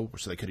torso,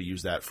 so they could have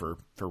used that for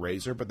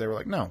Razor, but they were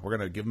like, no, we're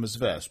going to give him his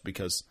vest,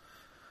 because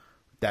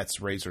that's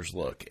Razor's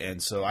look.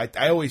 And so I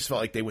always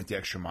felt like they went the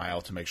extra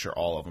mile to make sure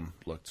all of them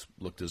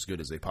looked as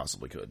good as they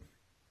possibly could.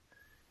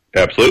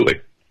 Absolutely.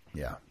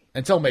 Yeah.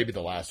 Until maybe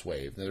the last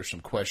wave. There's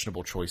some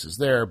questionable choices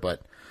there,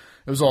 but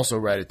it was also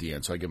right at the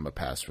end, so I give them a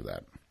pass for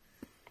that.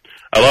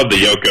 I love the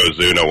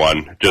Yokozuna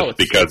one, just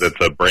because it's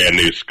a brand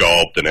new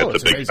sculpt and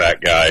it's a big amazing.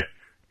 Fat guy.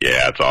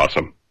 Yeah, it's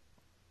awesome.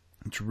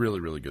 It's a really,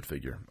 really good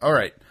figure. All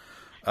right.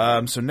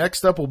 So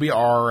next up will be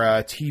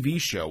our TV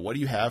show. What do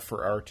you have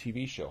for our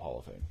TV show Hall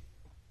of Fame?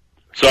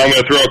 So I'm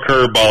going to throw a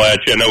curveball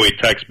at you. I know we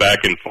text back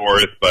and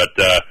forth, but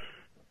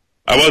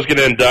I was going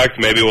to induct,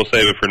 maybe we'll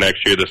save it for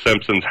next year, The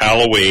Simpsons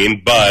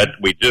Halloween, but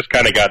we just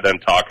kind of got done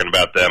talking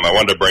about them. I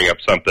wanted to bring up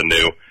something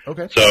new.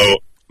 Okay. So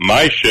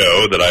my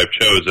show that I've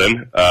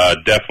chosen,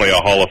 definitely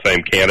a Hall of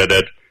Fame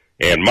candidate,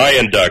 and my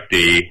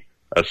inductee,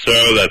 a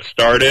show that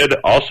started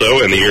also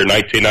in the year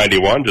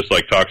 1991, just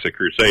like Toxic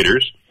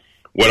Crusaders,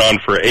 went on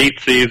for 8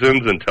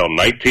 seasons until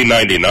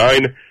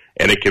 1999,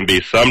 and it can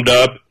be summed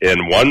up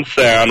in one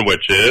sound,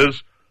 which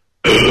is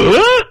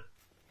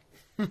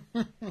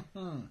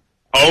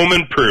Home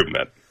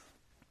Improvement.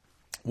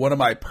 One of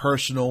my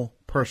personal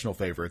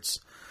favorites.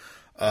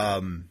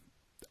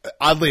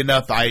 Oddly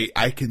enough,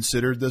 I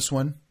considered this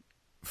one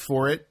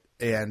for it,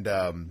 and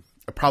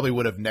I probably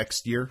would have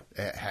next year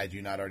had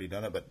you not already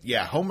done it. But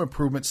yeah, Home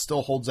Improvement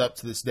still holds up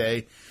to this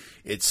day.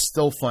 It's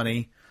still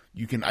funny.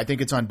 I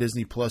think it's on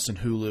Disney Plus and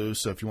Hulu,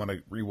 so if you want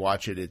to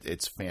rewatch it,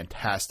 it's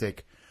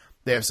fantastic.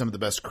 They have some of the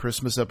best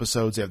Christmas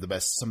episodes. They have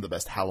some of the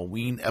best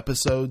Halloween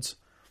episodes.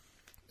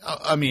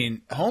 I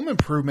mean, Home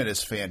Improvement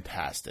is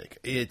fantastic.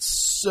 It's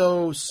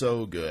so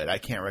good. I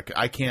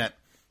can't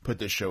put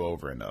this show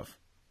over enough.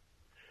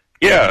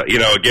 Yeah, you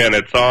know, again,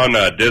 it's on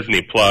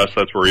Disney Plus.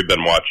 That's where we've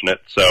been watching it.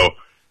 So,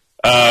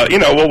 you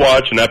know, we'll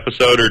watch an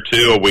episode or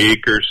two a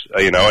week, or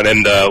you know, and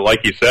then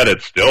like you said,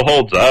 it still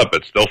holds up.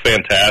 It's still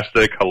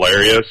fantastic,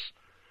 hilarious.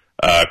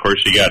 Of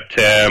course, you got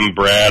Tim,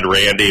 Brad,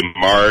 Randy,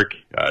 Mark,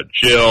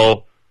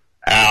 Jill,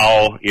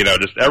 Al. You know,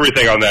 just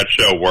everything on that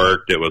show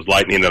worked. It was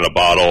lightning in a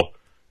bottle.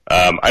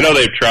 I know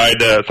they've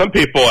tried. Some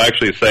people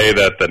actually say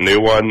that the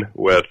new one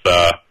with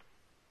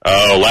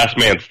Last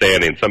Man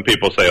Standing. Some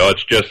people say, "Oh,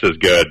 it's just as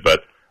good,"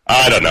 but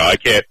I don't know. I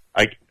can't.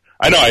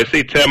 I know. I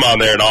see Tim on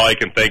there, and all I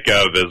can think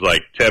of is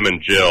like Tim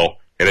and Jill,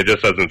 and it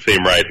just doesn't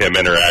seem right. Him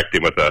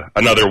interacting with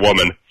another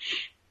woman.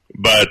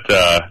 But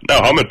no,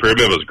 Home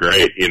Improvement was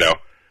great. You know,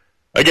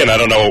 again, I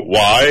don't know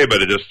why,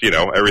 but it just, you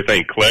know,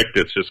 everything clicked.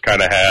 It's just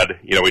kind of had,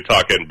 you know, we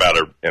talk about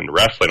it in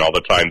wrestling all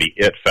the time, the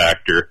it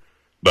factor.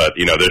 But,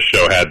 you know, this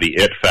show had the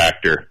it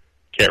factor.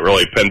 Can't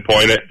really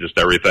pinpoint it. Just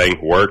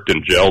everything worked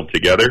and gelled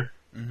together.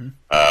 Mm-hmm.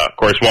 Of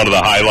course, one of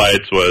the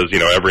highlights was, you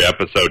know, every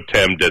episode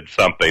Tim did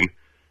something,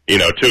 you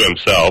know, to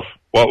himself.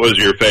 What was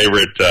your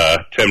favorite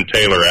Tim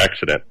Taylor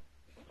accident?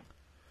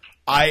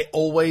 I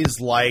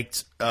always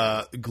liked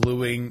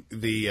gluing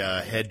the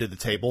head to the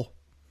table.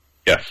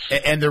 Yes.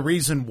 And the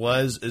reason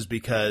is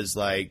because,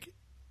 like,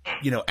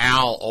 you know,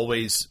 Al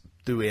always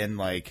threw in,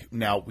 like,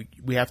 now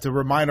we have to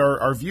remind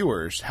our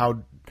viewers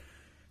how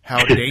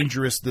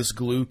dangerous this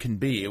glue can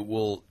be. It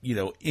will, you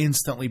know,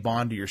 instantly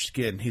bond to your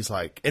skin. He's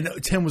like, and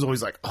Tim was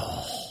always like,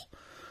 oh,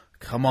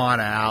 come on,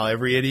 Al.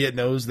 Every idiot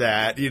knows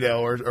that, you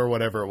know, or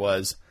whatever it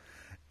was.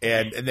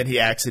 And then he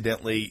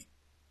accidentally,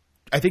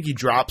 I think he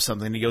drops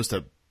something. And he goes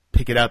to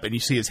pick it up, and you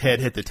see his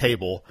head hit the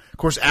table. Of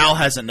course, Al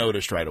hasn't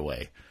noticed right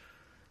away.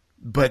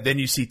 But then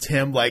you see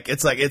Tim,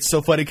 it's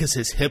so funny because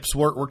his hips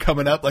were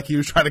coming up, like he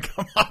was trying to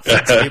come off the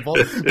table,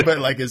 but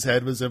like his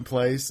head was in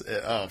place.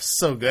 Oh,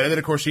 so good. And then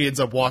of course he ends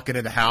up walking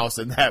in the house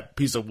and that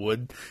piece of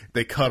wood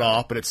they cut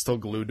off, but it's still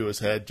glued to his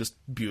head. Just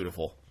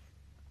beautiful.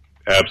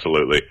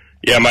 Absolutely.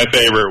 Yeah, my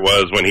favorite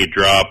was when he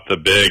dropped the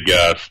big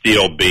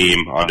steel beam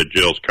onto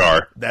Jill's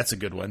car. That's a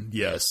good one.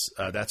 Yes,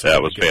 that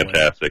was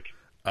fantastic.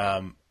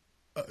 I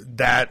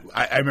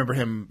remember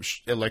him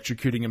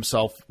electrocuting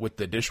himself with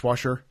the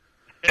dishwasher.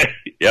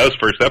 Yeah, it was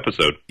first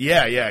episode.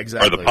 Yeah,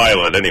 exactly. Or the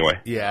pilot, anyway.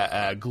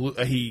 Yeah,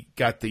 he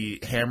got the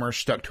hammer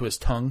stuck to his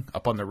tongue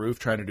up on the roof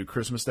trying to do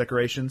Christmas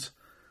decorations.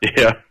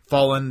 Yeah.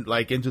 Falling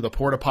into the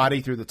porta potty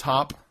through the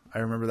top. I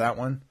remember that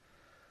one.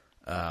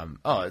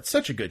 It's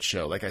such a good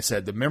show. Like I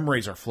said, the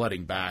memories are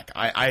flooding back.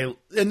 And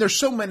there's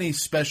so many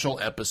special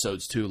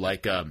episodes too.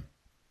 Like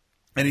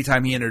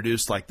anytime he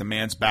introduced like the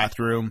man's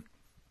bathroom,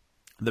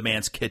 the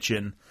man's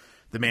kitchen,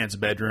 the man's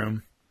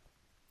bedroom.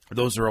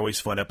 Those are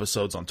always fun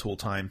episodes on Tool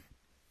Time.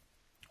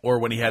 Or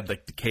when he had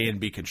like the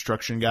K&B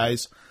construction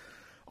guys.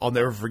 I'll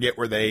never forget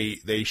where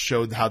they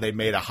showed how they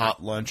made a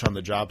hot lunch on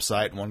the job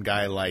site, and one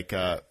guy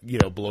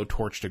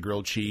blowtorched a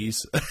grilled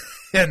cheese.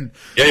 And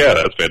yeah,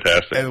 that's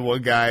fantastic. And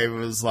one guy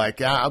was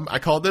like, I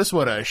call this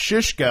one a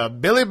Shishka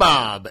Billy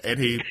Bob, and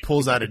he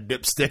pulls out a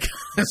dipstick in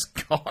his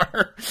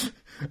car,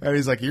 and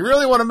he's like, you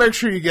really want to make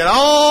sure you get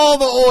all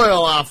the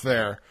oil off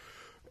there.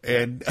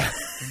 And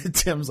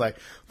Tim's like,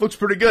 looks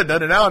pretty good,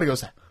 doesn't it now? And he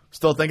goes,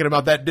 still thinking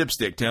about that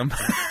dipstick, Tim.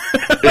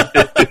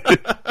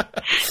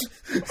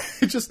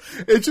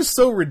 It's just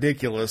so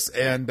ridiculous.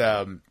 And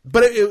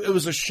but it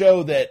was a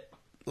show that,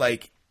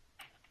 like,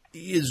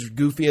 as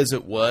goofy as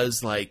it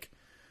was, like,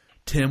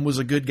 Tim was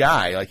a good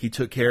guy. Like, he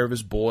took care of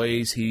his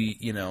boys.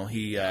 He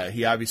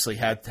obviously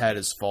had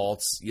his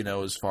faults,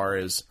 as far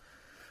as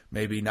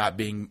maybe not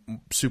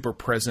being super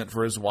present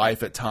for his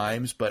wife at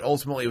times, but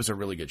ultimately it was a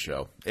really good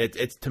show.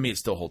 It to me, it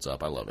still holds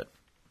up. I love it.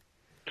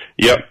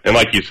 Yep, and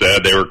like you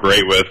said, they were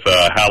great with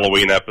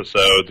Halloween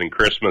episodes and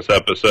Christmas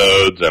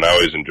episodes, and I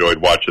always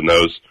enjoyed watching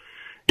those,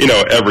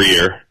 every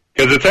year.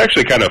 Because it's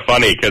actually kind of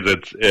funny, because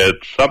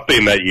it's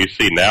something that you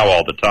see now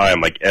all the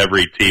time. Like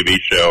every TV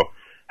show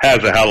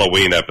has a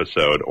Halloween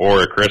episode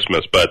or a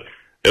Christmas, but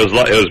it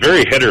was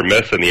very hit or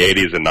miss in the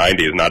 80s and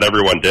 90s. Not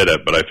everyone did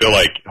it, but I feel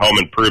like Home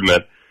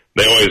Improvement,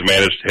 they always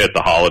managed to hit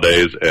the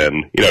holidays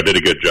and, did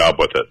a good job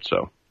with it.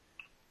 So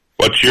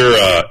what's your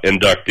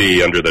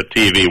inductee under the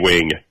TV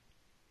wing?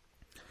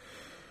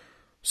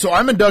 So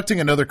I'm inducting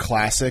another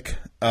classic.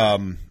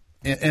 And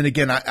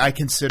again, I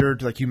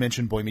considered, like you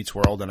mentioned, Boy Meets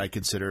World, and I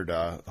considered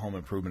Home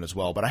Improvement as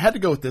well. But I had to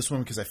go with this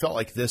one because I felt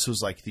like this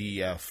was like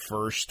the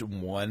first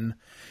one.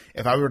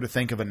 If I were to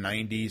think of a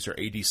 90s or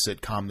 80s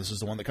sitcom, this is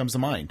the one that comes to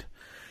mind.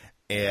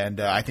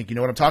 And I think you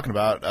know what I'm talking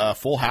about.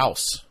 Full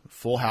House.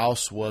 Full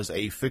House was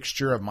a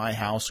fixture of my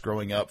house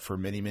growing up for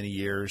many, many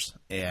years.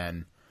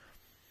 And,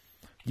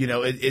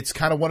 it's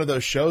kind of one of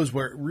those shows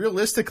where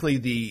realistically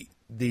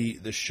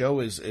the show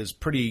is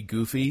pretty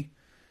goofy,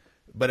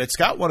 but it's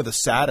got one of the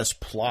saddest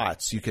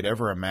plots you could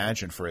ever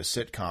imagine for a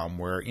sitcom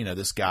where,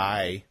 this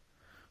guy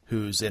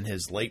who's in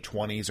his late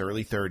 20s,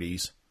 early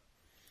 30s,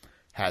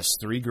 has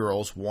three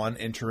girls, one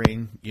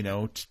entering,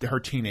 her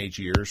teenage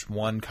years,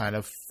 one kind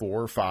of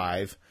 4 or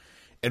 5,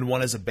 and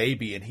one is a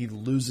baby, and he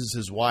loses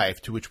his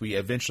wife, to which we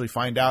eventually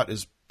find out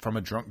is from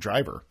a drunk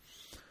driver.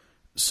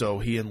 So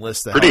he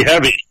enlists the pretty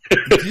help. Heavy.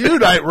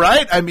 Dude,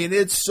 right? I mean,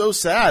 it's so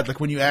sad. Like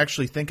when you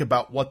actually think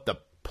about what the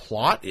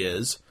plot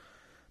is,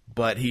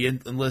 but he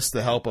enlists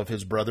the help of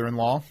his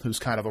brother-in-law, who's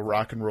kind of a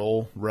rock and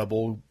roll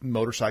rebel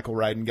motorcycle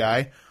riding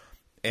guy,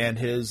 and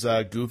his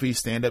goofy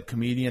stand-up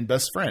comedian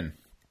best friend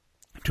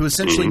to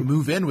essentially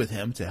move in with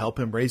him to help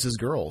him raise his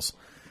girls.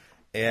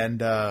 And,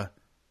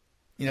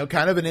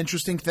 kind of an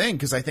interesting thing,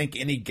 because I think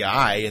any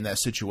guy in that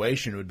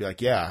situation would be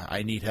like, yeah,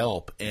 I need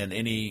help. And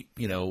any,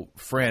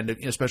 friend,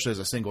 especially as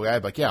a single guy,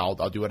 like, yeah,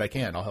 I'll do what I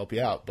can. I'll help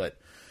you out. But,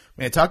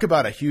 man, talk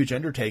about a huge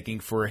undertaking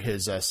for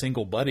his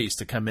single buddies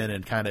to come in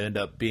and kind of end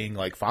up being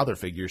like father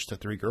figures to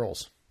 3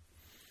 girls.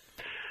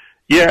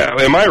 Yeah,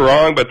 am I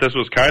wrong? But this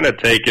was kind of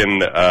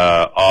taken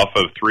off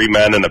of 3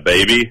 Men and a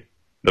Baby,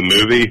 the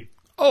movie.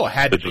 Oh, it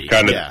had to be.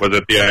 Was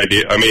it the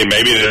idea? I mean,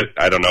 maybe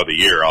I don't know the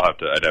year.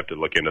 I'd have to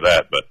look into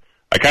that. But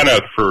I kind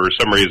of, for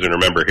some reason,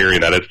 remember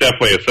hearing that. It's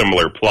definitely a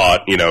similar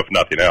plot, if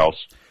nothing else.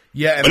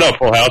 Yeah, but no,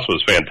 Full House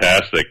was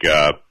fantastic.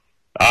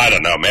 I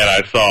don't know, man.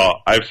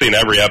 I've seen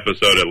every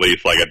episode at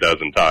least like a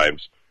dozen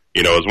times.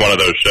 It was one of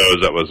those shows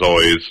that was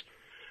always,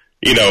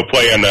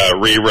 playing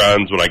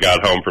reruns when I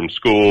got home from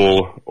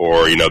school,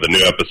 or, the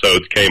new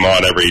episodes came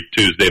on every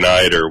Tuesday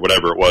night or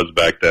whatever it was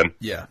back then.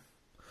 Yeah.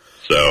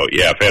 So,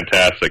 yeah,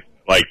 fantastic.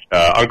 Like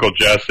Uncle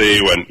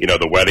Jesse, when,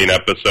 the wedding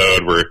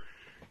episode where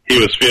he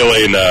was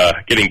feeling,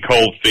 getting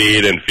cold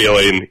feet and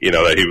feeling,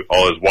 that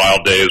all his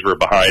wild days were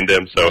behind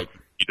him. So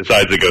he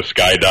decides to go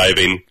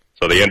skydiving.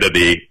 So the end of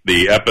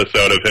the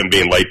episode of him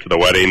being late to the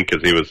wedding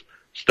because he was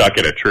stuck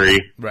in a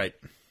tree. Right.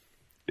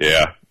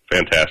 Yeah,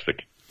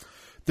 fantastic.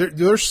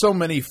 There's so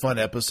many fun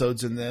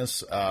episodes in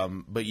this,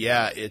 but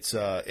yeah, it's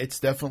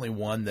definitely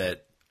one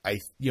that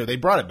they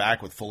brought it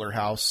back with Fuller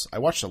House. I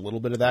watched a little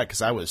bit of that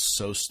because I was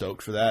so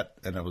stoked for that,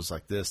 and I was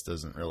like, this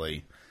doesn't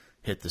really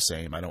hit the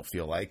same, I don't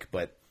feel like,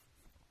 but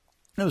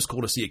it was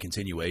cool to see a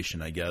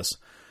continuation, I guess.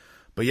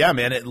 But yeah,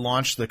 man, it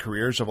launched the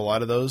careers of a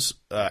lot of those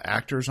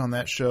actors on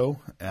that show.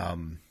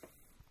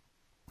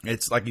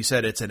 It's like you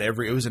said, it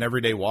was an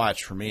everyday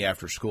watch for me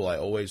after school. I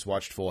always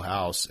watched Full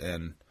House,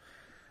 and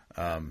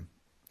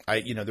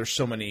there's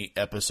so many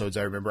episodes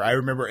I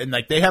remember, and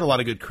like they had a lot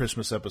of good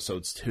Christmas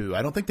episodes too.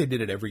 I don't think they did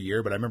it every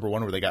year, but I remember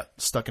one where they got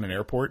stuck in an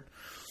airport,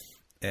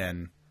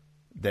 and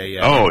they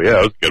that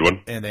was a good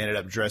one. And they ended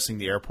up dressing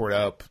the airport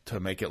up to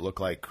make it look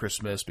like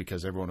Christmas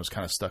because everyone was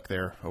kind of stuck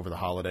there over the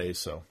holidays.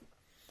 So,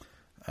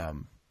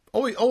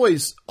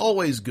 always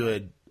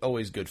good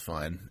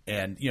fun,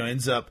 and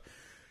ends up.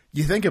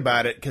 You think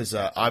about it because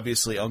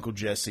obviously Uncle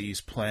Jesse's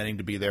planning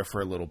to be there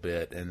for a little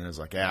bit, and then it's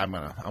like, I'm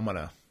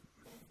gonna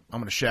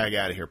shag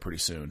out of here pretty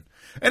soon.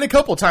 And a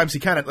couple of times he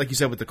kind of, like you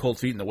said, with the cold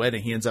feet in the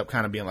wedding, he ends up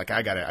kind of being like,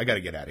 I gotta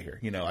get out of here.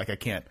 Like I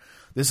can't.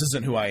 This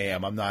isn't who I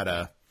am. I'm not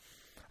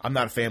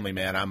a family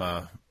man. I'm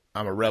a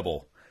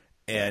rebel.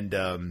 And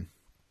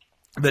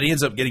but he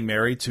ends up getting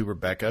married to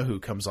Rebecca, who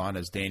comes on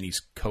as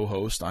Danny's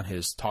co-host on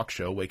his talk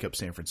show, Wake Up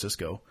San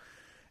Francisco,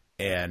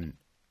 and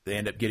they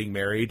end up getting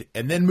married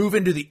and then move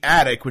into the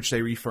attic, which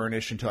they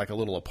refurnish into like a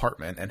little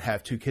apartment and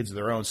have 2 kids of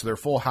their own. So their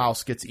full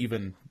house gets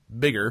even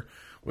bigger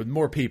with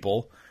more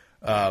people.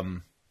 I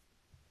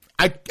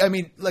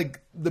mean, like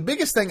the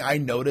biggest thing I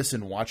notice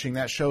in watching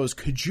that show is,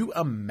 could you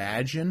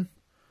imagine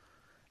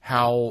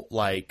how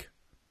like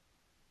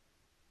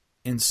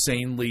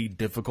insanely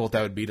difficult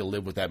that would be to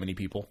live with that many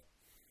people?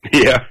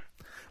 Yeah.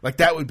 Like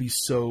that would be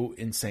so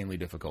insanely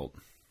difficult.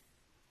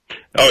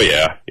 Oh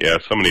yeah. Yeah.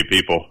 So many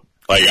people.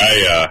 Like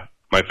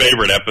my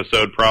favorite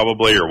episode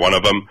probably, or one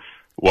of them,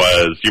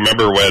 was, you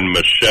remember when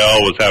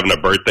Michelle was having a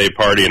birthday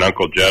party and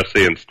Uncle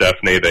Jesse and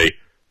Stephanie,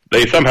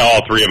 they somehow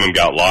all 3 of them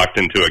got locked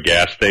into a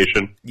gas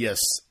station. Yes.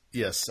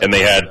 And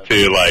they had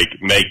to like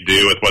make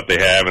do with what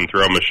they have and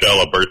throw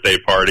Michelle a birthday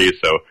party.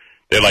 So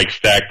they like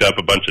stacked up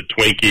a bunch of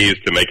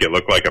Twinkies to make it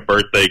look like a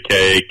birthday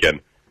cake,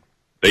 and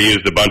they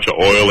used a bunch of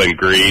oil and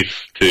grease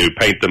to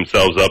paint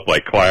themselves up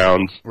like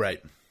clowns.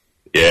 Right.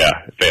 Yeah.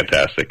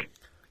 Fantastic.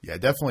 Yeah,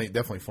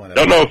 definitely fun.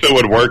 Don't know if it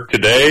would work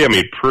today. I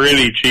mean,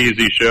 pretty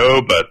cheesy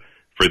show, but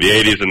for the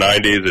 80s and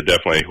 90s, it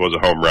definitely was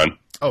a home run.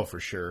 Oh, for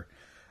sure.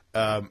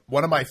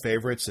 One of my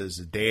favorites is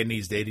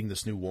Danny's dating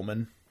this new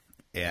woman,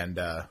 and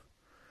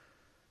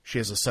she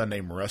has a son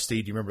named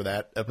Rusty. Do you remember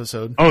that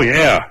episode? Oh,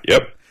 yeah.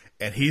 Yep.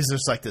 And he's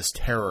just like this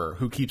terror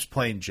who keeps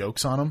playing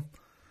jokes on him.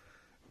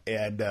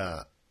 And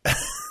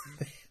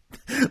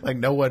like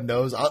no one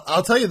knows.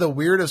 I'll tell you the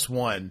weirdest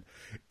one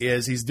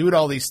is he's doing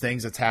all these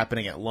things that's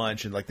happening at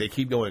lunch, and like they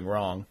keep going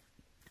wrong,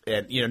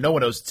 and no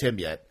one knows it's him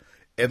yet,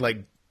 and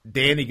like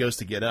Danny goes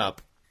to get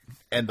up,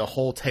 and the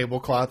whole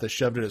tablecloth is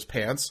shoved in his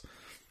pants.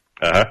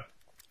 And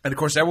of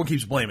course everyone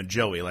keeps blaming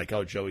Joey, like,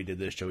 oh, Joey did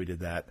this, Joey did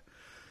that,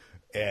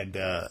 and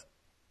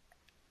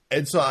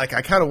so like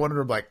I kind of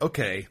wondered, like,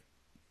 okay,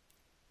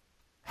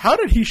 how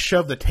did he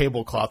shove the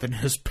tablecloth in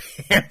his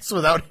pants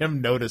without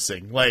him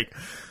noticing? Like,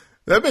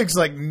 that makes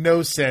like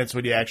no sense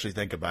when you actually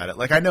think about it.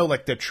 Like I know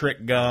like the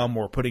trick gum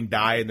or putting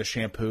dye in the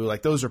shampoo,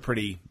 like those are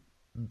pretty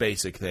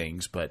basic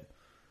things, but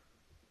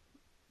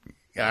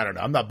I don't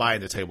know. I'm not buying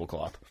the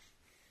tablecloth.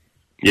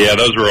 Yeah,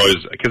 those were always,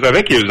 because I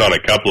think he was on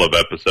a couple of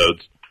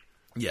episodes.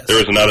 Yes. There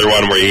was another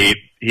one where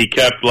he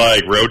kept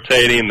like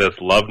rotating this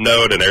love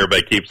note, and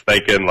everybody keeps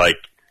thinking like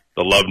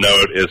the love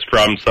note is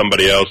from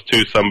somebody else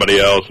to somebody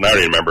else, and I don't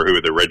even remember who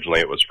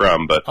originally it was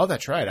from. But oh,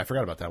 that's right. I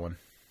forgot about that one.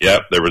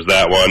 Yep, there was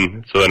that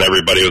one. So then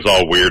everybody was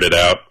all weirded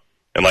out.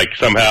 And like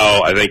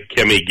somehow I think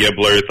Kimmy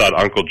Gibbler thought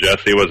Uncle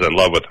Jesse was in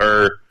love with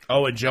her.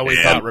 Oh, and Joey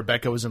thought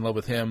Rebecca was in love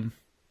with him.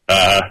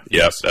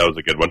 Yes, that was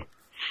a good one.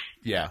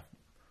 Yeah.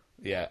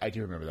 Yeah, I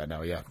do remember that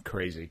now. Yeah,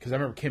 crazy. Because I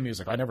remember Kimmy was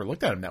like, I never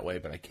looked at him that way,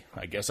 but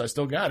I guess I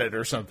still got it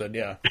or something.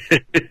 Yeah.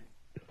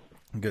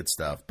 Good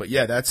stuff. But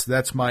yeah,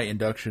 that's my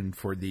induction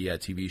for the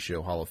TV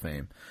show Hall of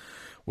Fame.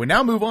 We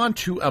now move on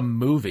to a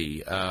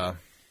movie.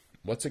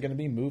 What's it going to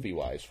be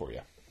movie-wise for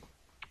you?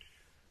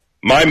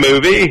 My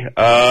movie,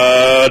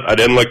 I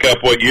didn't look up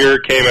what year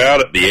it came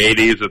out, at the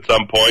 80s at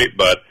some point,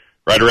 but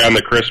right around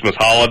the Christmas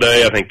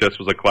holiday. I think this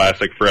was a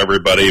classic for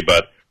everybody,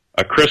 but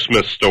A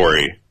Christmas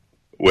Story,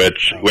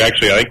 which I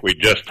think we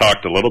just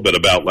talked a little bit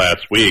about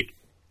last week.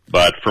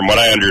 But from what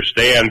I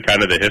understand,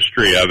 kind of the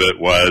history of it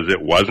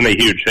wasn't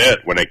a huge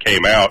hit when it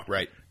came out.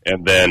 Right.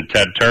 And then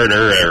Ted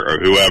Turner or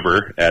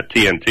whoever at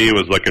TNT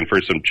was looking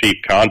for some cheap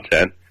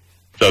content.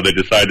 So they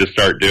decided to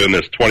start doing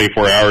this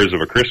 24 Hours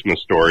of A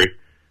Christmas Story.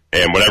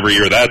 And whatever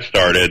year that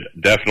started,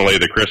 definitely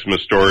The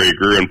Christmas Story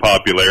grew in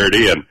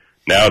popularity, and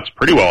now it's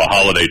pretty well a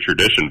holiday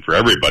tradition for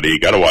everybody. You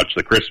got to watch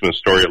The Christmas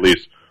Story at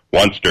least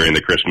once during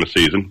the Christmas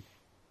season.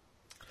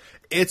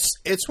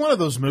 It's one of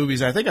those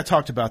movies. I think I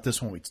talked about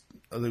this it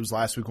was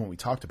last week when we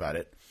talked about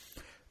it.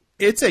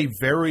 It's a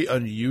very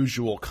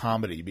unusual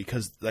comedy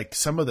because like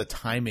some of the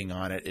timing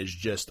on it is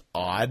just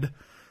odd.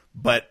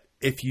 But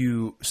if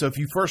you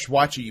first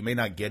watch it, you may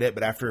not get it,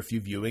 but after a few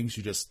viewings,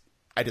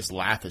 just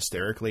laugh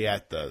hysterically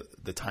at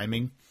the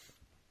timing.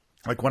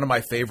 Like one of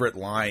my favorite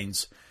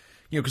lines,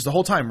 because the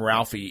whole time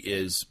Ralphie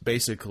is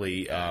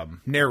basically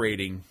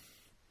narrating,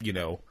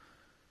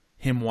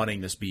 him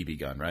wanting this BB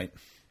gun, right?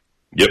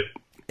 Yep.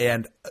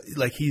 And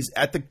like he's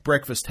at the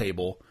breakfast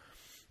table,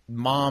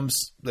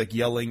 mom's like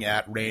yelling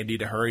at Randy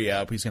to hurry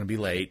up, he's going to be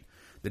late.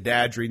 The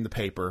dad's reading the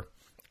paper,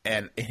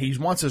 and he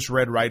wants this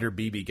Red Ryder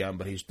BB gun,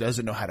 but he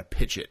doesn't know how to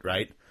pitch it,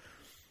 right?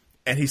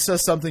 And he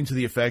says something to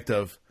the effect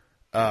of,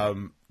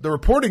 the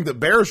reporting that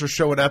bears are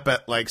showing up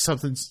at like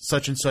something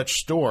such and such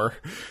store,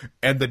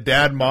 and the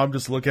dad and mom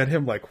just look at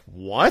him like,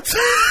 what?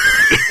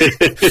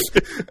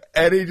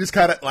 And he just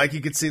kind of like, you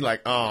could see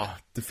like, oh,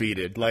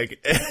 defeated. Like,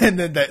 and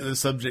then the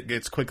subject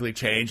gets quickly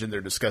changed and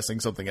they're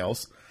discussing something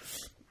else.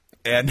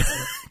 And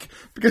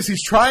because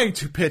he's trying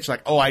to pitch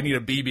like, oh, I need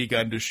a BB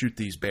gun to shoot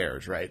these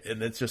bears, right?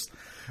 And it's just,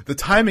 the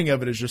timing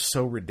of it is just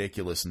so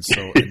ridiculous and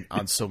so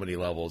on so many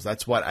levels.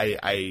 That's what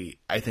I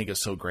think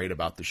is so great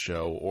about the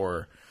show.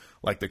 Or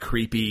like the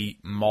creepy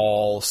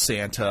mall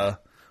Santa,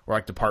 or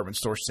like department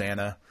store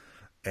Santa,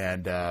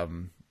 and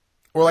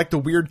or like the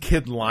weird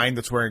kid line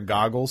that's wearing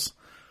goggles,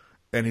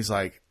 and he's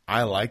like,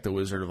 I like the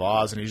Wizard of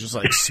Oz, and he's just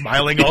like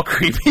smiling all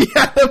creepy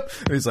at him,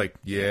 and he's like,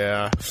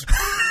 yeah.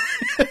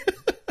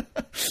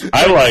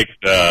 I like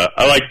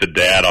the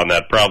dad on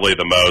that probably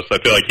the most.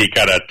 I feel like he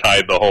kind of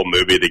tied the whole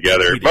movie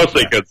together,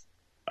 mostly because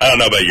I don't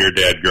know about your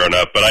dad growing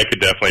up, but I could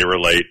definitely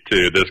relate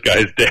to this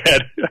guy's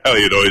dad. How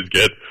he'd always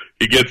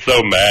he gets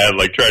so mad,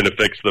 like trying to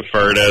fix the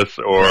furnace,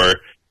 or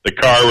the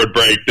car would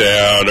break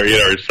down,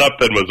 or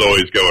something was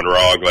always going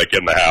wrong, like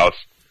in the house.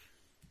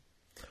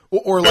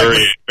 Or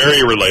very, very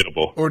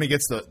relatable. Or when he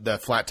gets the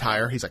flat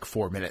tire, he's like,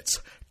 4 minutes,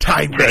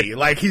 time me.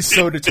 Like he's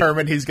so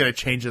determined he's going to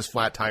change his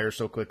flat tire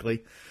so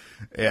quickly.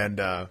 And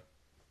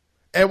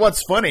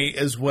what's funny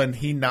is when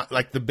he not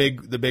like the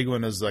big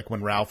one is like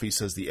when Ralphie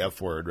says the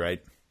F word,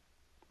 right?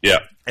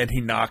 Yeah. And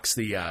he knocks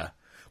the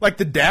like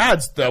the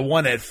dad's the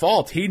one at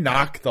fault. He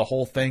knocked the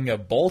whole thing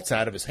of bolts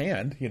out of his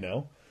hand,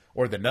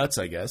 or the nuts,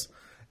 I guess.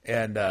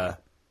 And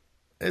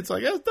it's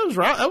like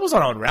that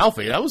wasn't on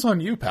Ralphie. That was on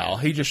you, pal.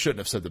 He just shouldn't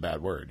have said the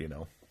bad word,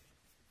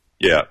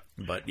 Yeah.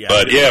 But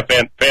yeah,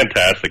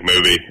 fantastic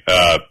movie.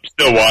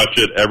 Still watch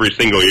it every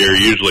single year,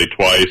 usually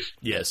twice.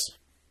 Yes.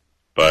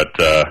 But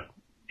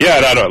yeah,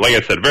 I don't know. Like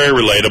I said, very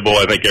relatable.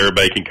 I think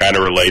everybody can kind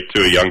of relate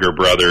to a younger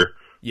brother,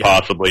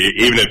 possibly.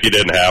 Even if you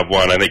didn't have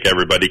one, I think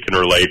everybody can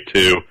relate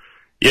to,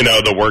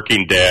 the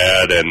working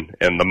dad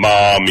and the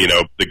mom,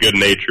 the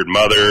good-natured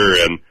mother,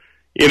 and,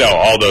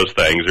 all those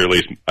things, or at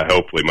least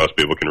hopefully most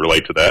people can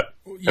relate to that.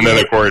 Yeah. And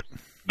then, of course,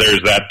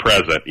 there's that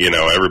present.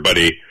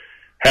 Everybody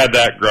had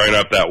that growing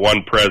up, that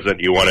one present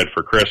you wanted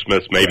for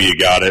Christmas. Maybe you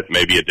got it,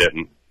 maybe you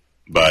didn't.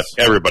 But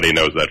everybody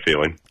knows that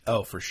feeling.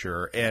 Oh, for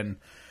sure. And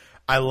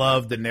I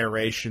love the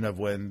narration of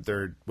when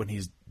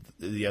he's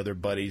the other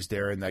buddies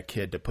daring that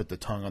kid to put the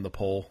tongue on the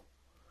pole.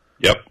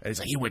 Yep. And he's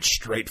like, he went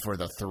straight for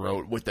the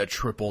throat with the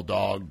triple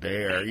dog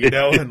dare,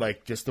 and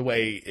like just the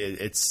way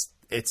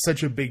it's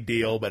such a big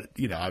deal, but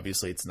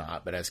obviously it's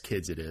not. But as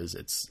kids, it is.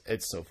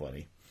 It's so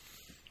funny.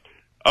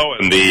 Oh,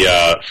 and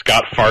the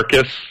Scott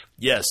Farkas.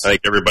 Yes. I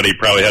think everybody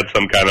probably had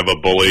some kind of a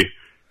bully,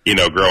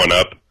 growing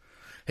up.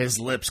 His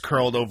lips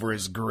curled over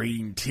his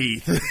green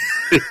teeth.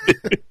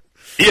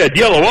 He had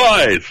yellow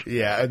eyes.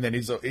 Yeah, and then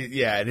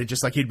and it's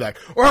just like he'd be like,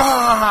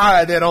 "Rah!"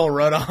 and then I'll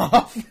run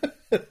off.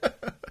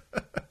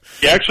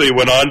 He actually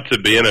went on to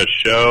be in a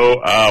show.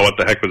 What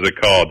the heck was it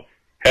called?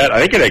 I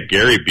think it had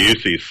Gary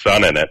Busey's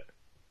son in it.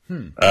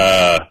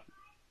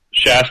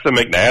 Shasta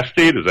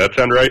McNasty. Does that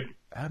sound right?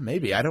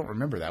 Maybe. I don't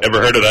remember that.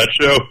 Ever heard of that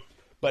show?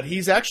 But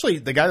he's actually,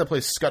 the guy that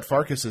plays Scott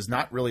Farkas is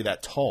not really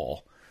that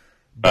tall.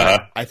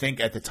 But I think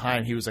at the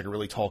time he was like a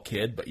really tall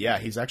kid. But yeah,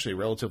 he's actually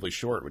relatively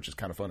short, which is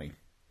kind of funny.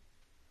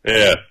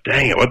 Yeah.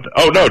 Dang it.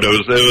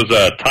 It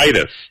was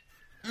Titus.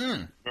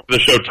 Remember the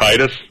show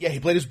Titus? Yeah, he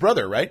played his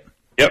brother, right?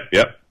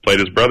 Yep. Played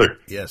his brother.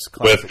 Yes.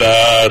 Classic.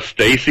 With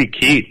Stacy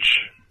Keach.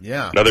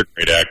 Yeah. Another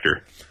great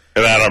actor.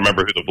 And I don't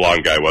remember who the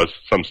blonde guy was.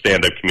 Some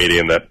stand-up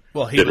comedian that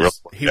he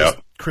was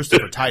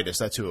Christopher Titus.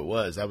 That's who it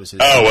was. That was his.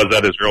 Oh, was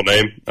that his real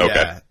name? Okay.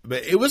 Yeah,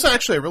 but it was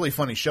actually a really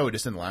funny show. It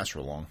just didn't last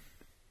real long.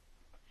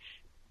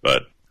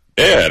 But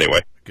yeah,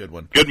 anyway, good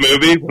one. Good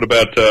movie. What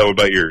about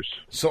yours?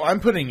 So I'm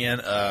putting in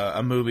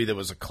a movie that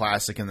was a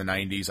classic in the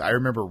 90s. I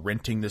remember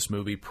renting this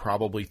movie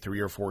probably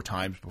 3 or 4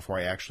 times before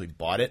I actually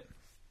bought it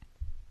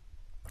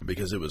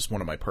because it was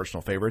one of my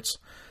personal favorites.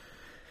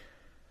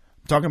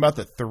 I'm talking about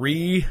The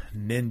Three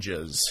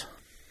Ninjas.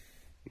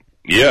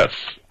 Yes.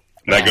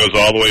 And that goes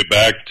all the way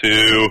back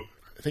to,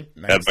 I think,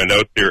 had my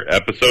notes here,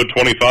 episode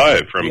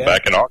 25 from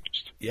back in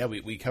August. Yeah,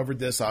 we covered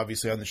this,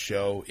 obviously, on the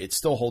show. It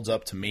still holds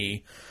up to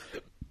me.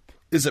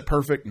 Is it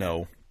perfect?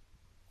 No.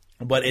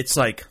 But it's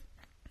like,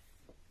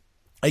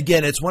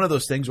 again, it's one of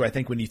those things where I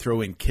think when you throw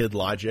in kid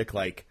logic,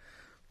 like,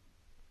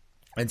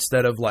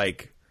 instead of,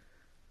 like,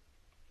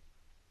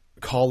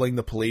 calling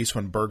the police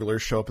when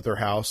burglars show up at their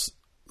house,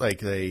 like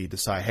they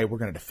decide, hey, we're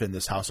going to defend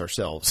this house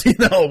ourselves,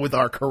 with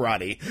our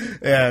karate.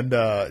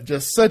 And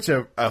just such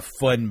a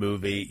fun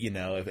movie,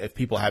 if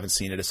people haven't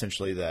seen it.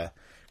 Essentially, the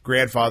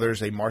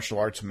grandfather's a martial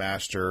arts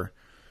master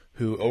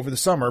who, over the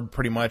summer,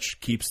 pretty much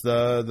keeps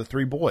the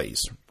three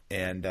boys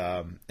and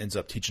ends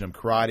up teaching them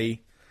karate.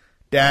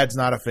 Dad's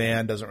not a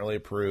fan, doesn't really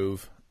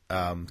approve,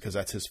 because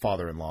that's his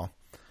father-in-law.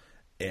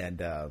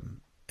 And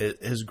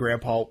his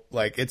grandpa,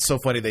 like, it's so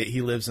funny that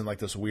he lives in, like,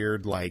 this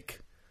weird, like,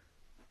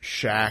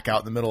 shack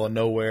out in the middle of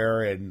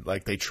nowhere, and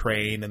like they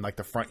train in like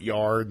the front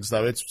yard and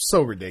stuff. It's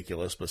so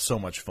ridiculous, but so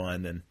much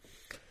fun. And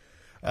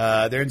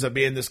there ends up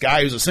being this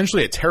guy who's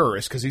essentially a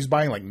terrorist because he's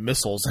buying like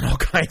missiles and all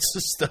kinds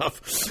of stuff,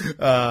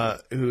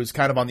 who's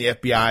kind of on the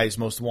FBI's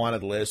most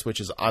wanted list, which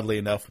is oddly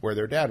enough where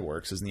their dad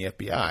works, is in the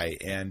FBI.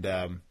 And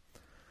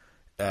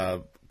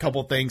a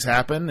couple things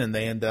happen, and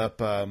they end up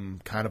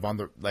kind of on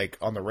the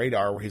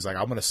radar, where he's like,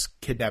 I'm going to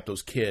kidnap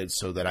those kids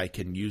so that I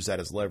can use that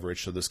as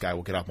leverage, so this guy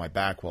will get off my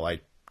back while I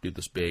do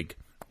this big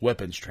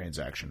weapons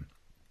transaction.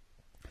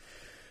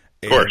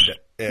 Of course.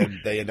 And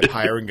they end up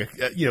hiring,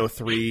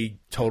 3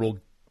 total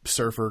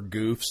surfer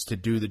goofs to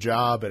do the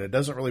job, and it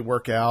doesn't really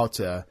work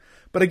out.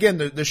 But again,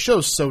 the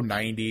show's so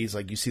 90s.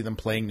 Like, you see them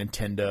playing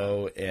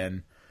Nintendo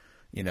and,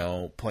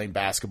 playing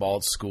basketball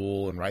at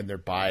school and riding their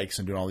bikes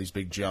and doing all these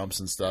big jumps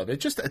and stuff.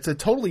 It's a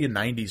totally a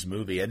 90s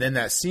movie. And then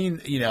that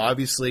scene,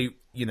 obviously,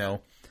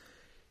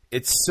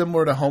 it's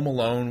similar to Home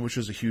Alone, which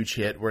was a huge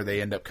hit, where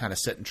they end up kind of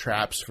setting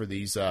traps for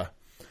these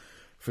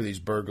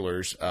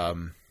burglars.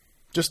 Hitting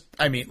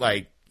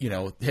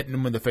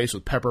them in the face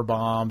with pepper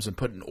bombs and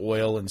putting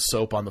oil and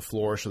soap on the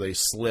floor so they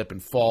slip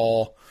and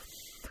fall.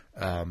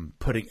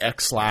 Putting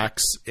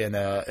X-Lax in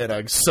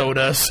a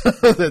soda so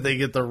that they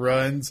get the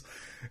runs.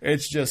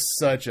 It's just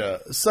such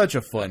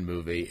a fun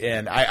movie,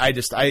 and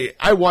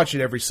I watch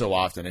it every so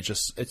often.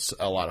 It's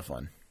a lot of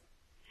fun.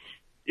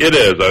 It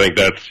is. I think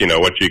that's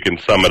what you can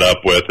sum it up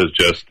with is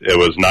just it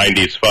was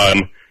 90s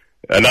fun.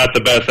 Not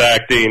the best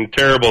acting,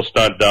 terrible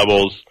stunt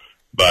doubles,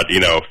 but,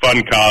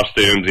 fun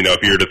costumes.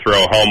 If you were to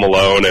throw Home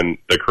Alone and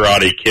the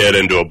Karate Kid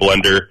into a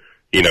blender,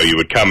 you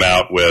would come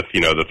out with,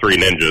 the Three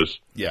Ninjas.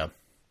 Yeah.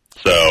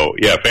 So,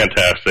 yeah,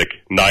 fantastic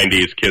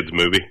 90s kids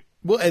movie.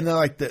 Well, and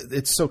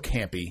it's so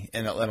campy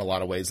in a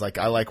lot of ways. Like,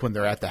 I like when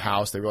they're at the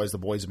house, they realize the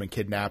boys have been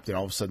kidnapped, and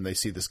all of a sudden they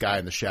see this guy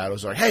in the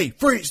shadows, like, hey,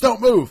 freeze,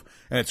 don't move!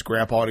 And it's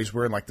Grandpa, and he's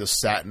wearing, like,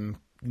 this satin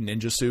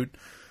ninja suit.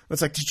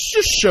 It's like, did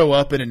you just show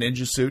up in a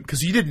ninja suit?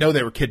 Because you didn't know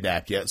they were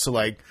kidnapped yet. So,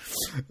 like,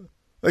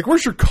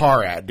 where's your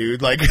car at,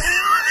 dude? Like,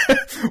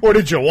 or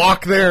did you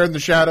walk there in the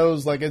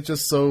shadows? Like, it's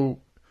just so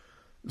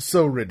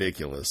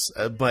ridiculous.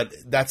 But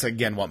that's,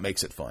 again, what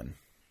makes it fun.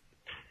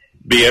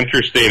 Be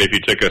interesting if you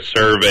took a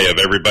survey of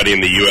everybody in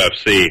the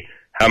UFC.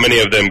 How many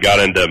of them got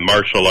into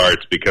martial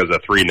arts because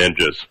of Three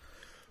Ninjas?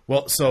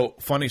 Well, so,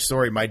 funny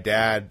story, my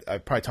dad, I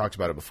probably talked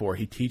about it before,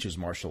 he teaches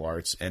martial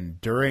arts,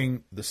 and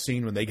during the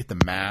scene when they get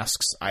the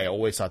masks, I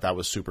always thought that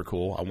was super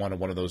cool. I wanted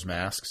one of those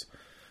masks,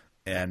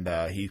 and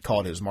he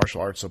called his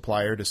martial arts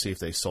supplier to see if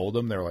they sold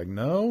them. They were like,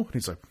 no.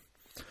 He's like,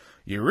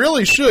 you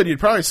really should.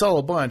 You'd probably sell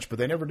a bunch, but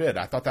they never did.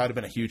 I thought that would have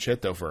been a huge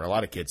hit, though, for a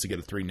lot of kids to get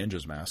a Three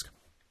Ninjas mask.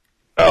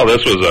 Oh,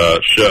 this was a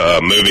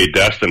movie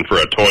destined for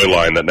a toy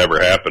line that never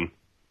happened.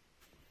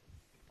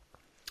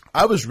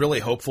 I was really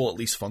hopeful at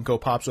least Funko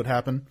Pops would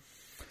happen.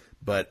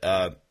 But,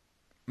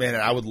 man,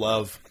 I would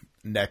love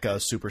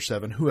NECA, Super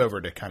 7, whoever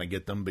to kind of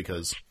get them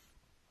because,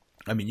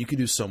 I mean, you could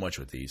do so much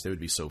with these. They would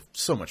be so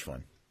much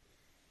fun.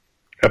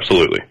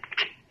 Absolutely.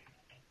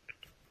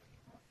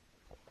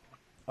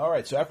 All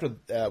right, so after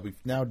we've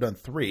now done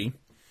 3,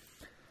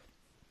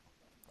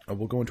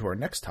 we'll go into our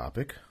next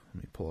topic.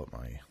 Let me pull up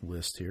my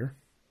list here.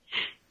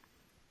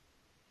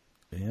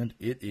 And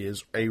it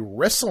is a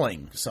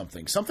wrestling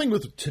something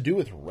to do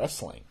with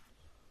wrestling.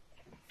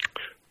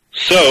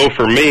 So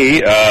for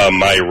me,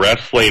 my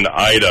wrestling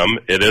item,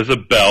 it is a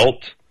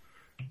belt,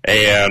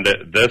 and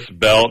this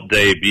belt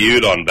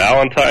debuted on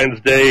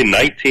Valentine's Day,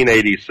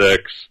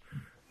 1986,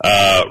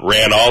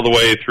 ran all the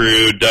way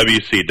through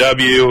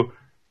WCW,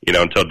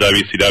 until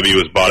WCW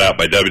was bought out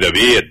by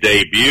WWE. It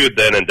debuted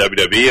then in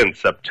WWE in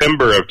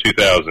September of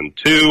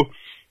 2002,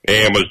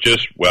 and was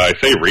just, well, I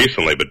say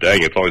recently, but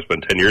dang, it's always been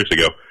 10 years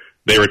ago.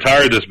 They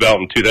retired this belt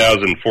in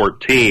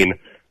 2014,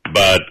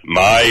 but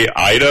my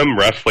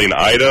wrestling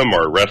item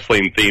or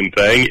wrestling themed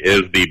thing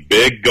is the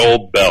big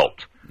gold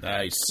belt.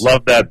 Nice.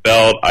 Love that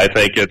belt. I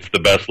think it's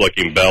the best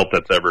looking belt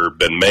that's ever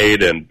been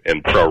made in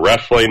pro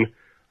wrestling.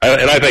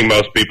 And I think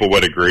most people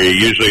would agree.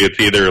 Usually it's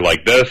either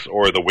like this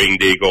or the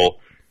Winged Eagle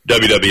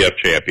WWF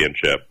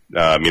Championship,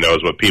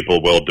 is what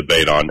people will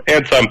debate on.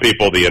 And some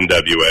people, the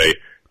NWA,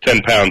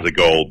 10 pounds of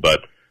gold.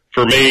 But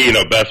for me,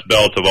 best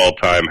belt of all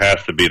time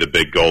has to be the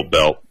big gold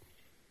belt.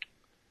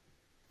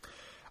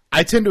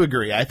 I tend to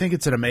agree. I think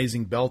it's an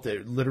amazing belt.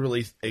 It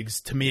literally,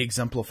 to me,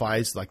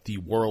 exemplifies like the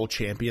world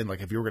champion.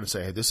 Like if you were going to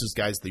say, hey, this is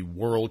guy's the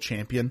world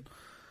champion,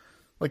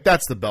 like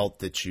that's the belt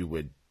that you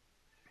would,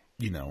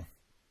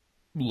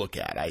 look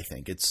at. I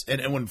think it's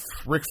and when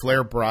Ric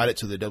Flair brought it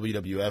to the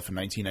WWF in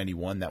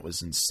 1991, that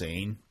was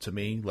insane to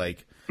me.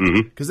 Like,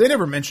 because they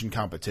never mentioned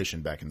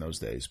competition back in those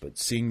days, but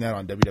seeing that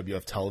on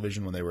WWF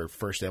television when they were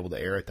first able to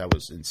air it, that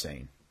was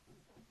insane.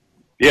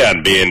 Yeah,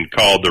 and being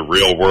called the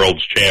Real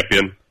World's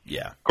Champion.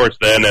 Yeah. Of course,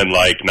 then in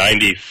like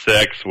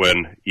 '96,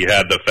 when you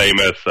had the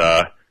famous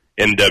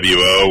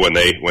NWO,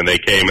 when they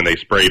came and they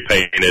spray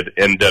painted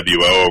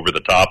NWO over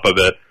the top of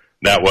it,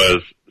 that was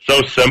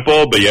so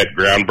simple but yet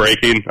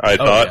groundbreaking. I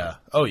thought. Yeah.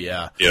 Oh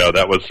yeah.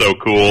 That was so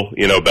cool.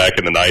 Back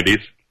in the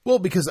 '90s. Well,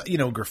 because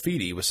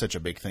graffiti was such a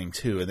big thing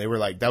too, and they were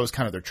like that was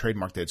kind of their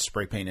trademark. They'd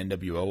spray paint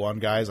NWO on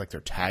guys, like they're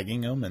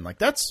tagging them, and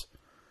like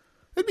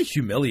it'd be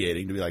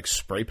humiliating to be like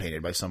spray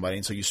painted by somebody.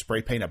 And so you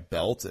spray paint a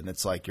belt, and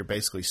it's like you're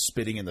basically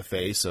spitting in the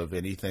face of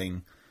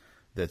anything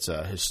that's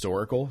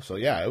historical. So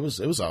yeah, it was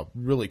a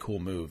really cool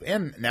move.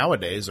 And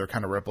nowadays they're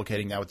kind of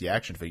replicating that with the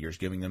action figures,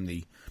 giving them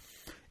the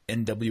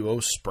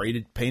NWO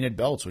sprayed painted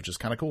belts, which is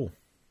kind of cool.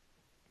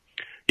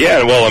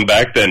 Yeah, well, and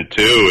back then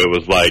too, it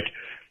was like,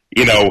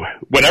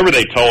 whenever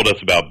they told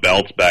us about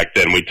belts back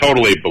then, we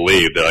totally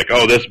believed. They're like,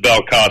 oh, this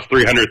belt cost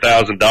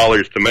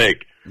 $300,000 to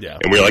make. Yeah.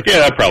 And we're like, yeah,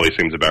 that probably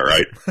seems about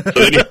right.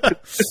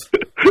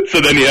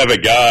 So then you have a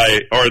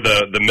guy, or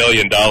the $1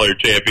 million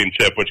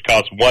championship, which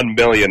costs $1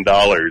 million,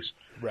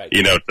 right,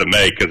 to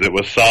make, because it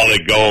was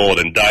solid gold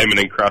and diamond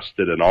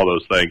encrusted and all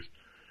those things.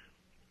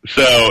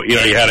 So,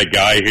 you had a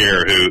guy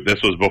here who,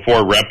 this was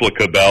before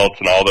replica belts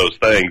and all those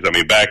things. I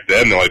mean, back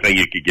then, the only thing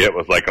you could get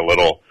was like a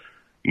little,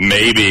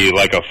 maybe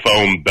like a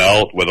foam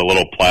belt with a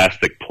little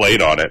plastic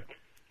plate on it.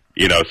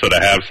 So to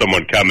have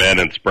someone come in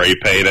and spray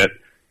paint it,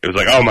 it was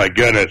like, oh my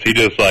goodness, he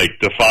just like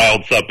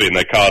defiled something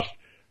that cost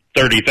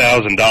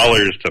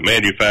 $30,000 to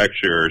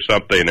manufacture or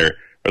something, or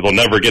they'll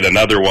never get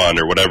another one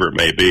or whatever it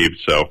may be.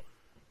 So,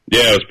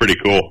 yeah, it was pretty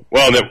cool.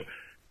 Well,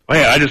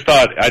 I just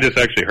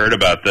actually heard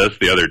about this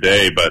the other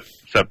day, but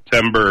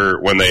September,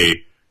 when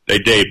they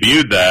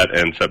debuted that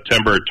in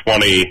September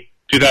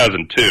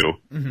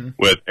 2002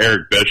 with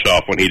Eric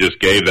Bischoff, when he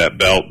just gave that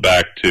belt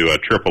back to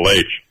Triple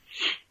H.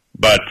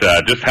 But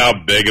just how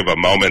big of a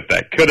moment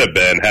that could have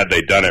been had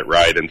they done it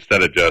right,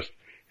 instead of it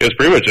was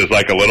pretty much just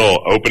like a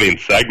little opening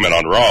segment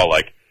on Raw,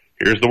 like,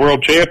 here's the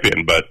world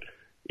champion, but,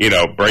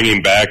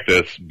 bringing back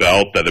this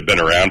belt that had been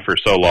around for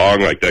so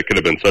long, like that could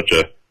have been such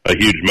a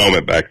huge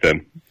moment back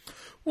then.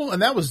 Well,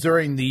 and that was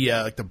during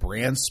the the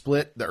brand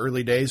split, the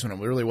early days when it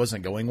really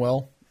wasn't going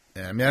well.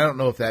 And, I mean, I don't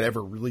know if that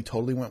ever really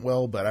totally went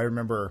well, but I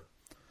remember,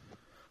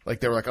 like,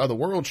 they were like, oh, the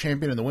world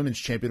champion and the women's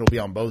champion will be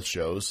on both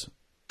shows,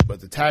 but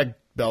the tag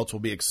belts will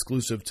be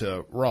exclusive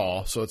to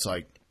Raw. So it's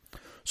like,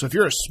 so if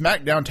you're a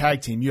SmackDown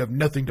tag team, you have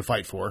nothing to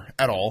fight for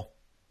at all.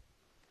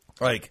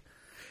 Like,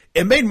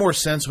 it made more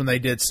sense when they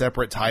did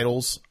separate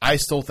titles. I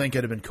still think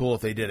it'd have been cool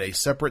if they did a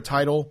separate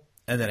title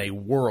and then a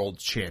world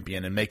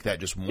champion and make that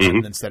just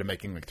one instead of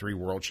making like 3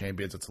 world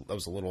champions. That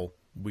was a little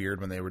weird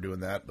when they were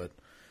doing that. But,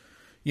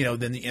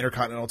 then the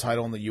Intercontinental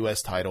title and the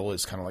U.S. title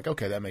is kind of like,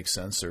 okay, that makes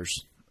sense.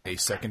 There's a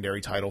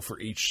secondary title for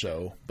each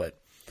show. But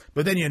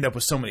then you end up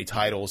with so many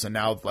titles, and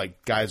now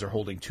like guys are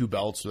holding 2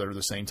 belts that are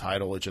the same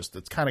title. It's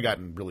kind of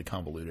gotten really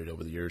convoluted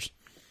over the years.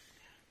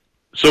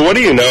 So what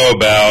do you know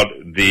about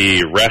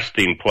the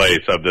resting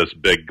place of this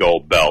big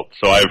gold belt?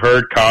 So I've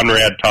heard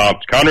Conrad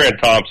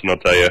Thompson will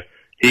tell you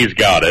he's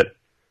got it.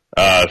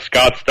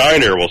 Scott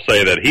Steiner will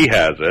say that he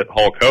has it.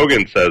 Hulk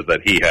Hogan says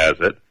that he has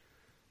it.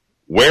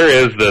 Where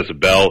is this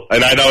belt?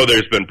 And I know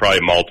there's been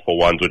probably multiple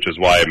ones, which is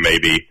why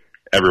maybe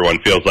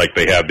everyone feels like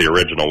they have the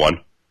original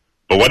one.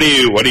 But what do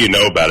you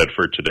know about it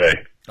for today?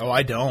 Oh,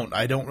 I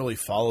don't really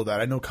follow that.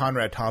 I know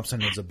Conrad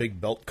Thompson is a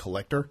big belt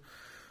collector,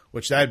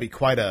 which that'd be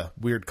quite a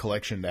weird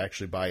collection to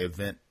actually buy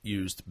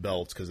event-used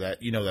belts, because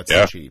that's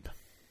so cheap.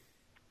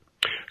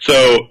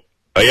 So,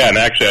 yeah, and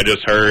actually I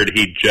just heard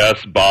he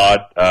just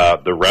bought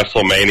the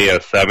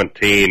WrestleMania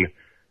 17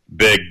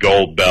 big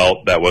gold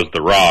belt that was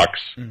The Rock's,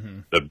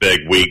 the big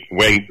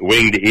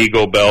winged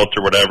eagle belt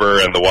or whatever,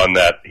 and the one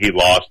that he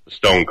lost to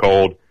Stone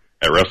Cold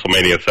at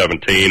WrestleMania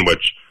 17,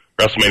 which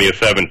WrestleMania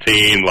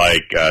 17,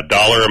 like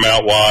dollar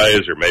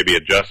amount-wise, or maybe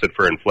adjusted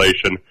for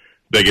inflation,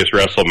 biggest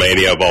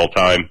WrestleMania of all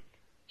time.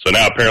 So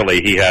now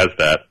apparently he has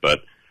that,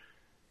 but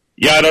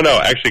yeah, I don't know.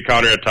 Actually,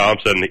 Conrad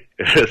Thompson.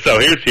 So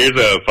here's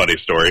a funny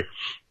story.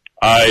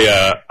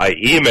 I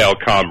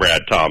emailed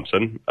Conrad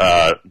Thompson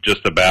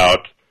just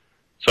about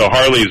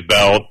Harley's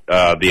belt,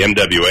 the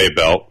NWA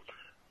belt.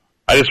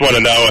 I just want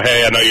to know,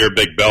 hey, I know you're a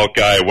big belt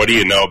guy. What do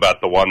you know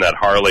about the one that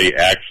Harley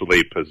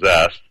actually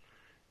possessed?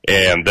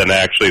 And then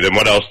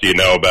what else do you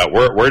know about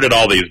where did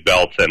all these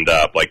belts end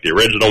up? Like the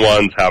original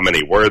ones, how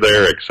many were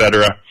there, et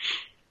cetera?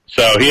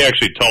 So he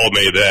actually told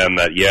me then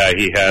that, yeah,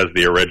 he has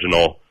the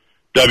original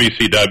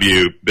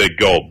WCW big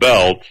gold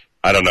belt.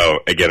 I don't know,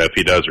 again, if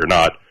he does or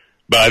not.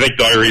 But I think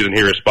the only reason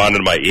he responded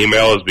to my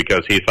email is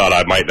because he thought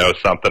I might know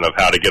something of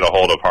how to get a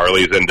hold of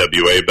Harley's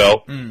NWA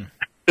belt.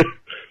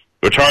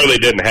 Which Harley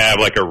didn't have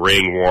like a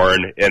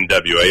ring-worn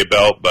NWA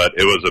belt, but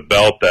it was a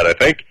belt that I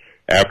think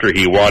after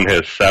he won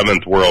his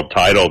 7th world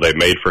title, they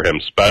made for him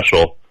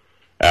special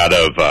out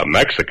of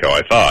Mexico,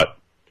 I thought.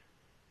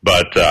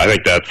 But I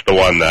think that's the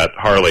one that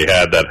Harley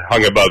had that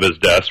hung above his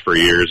desk for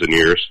years and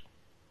years.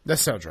 That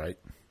sounds right.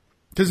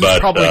 Because it's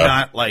probably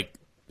not like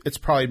it's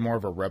probably more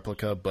of a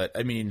replica. But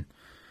I mean,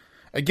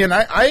 again,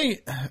 I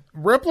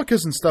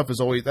replicas and stuff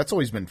that's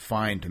always been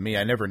fine to me.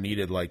 I never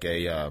needed like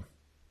a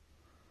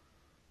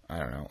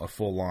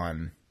full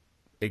on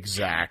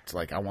exact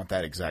I want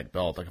that exact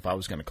belt. Like if I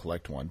was going to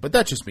collect one, but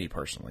that's just me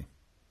personally.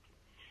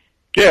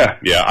 Yeah.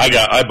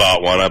 I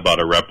bought one. I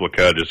bought a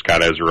replica just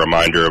kind of as a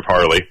reminder of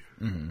Harley.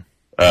 Mm-hmm.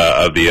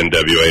 Of the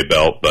NWA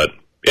belt, but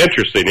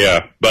interesting,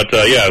 yeah. But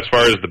as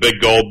far as the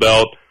big gold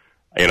belt,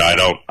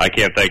 I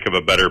can't think of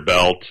a better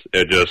belt.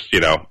 It just,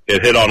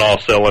 it hit on all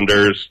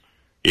cylinders.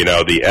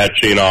 The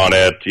etching on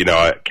it.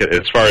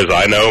 As far as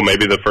I know,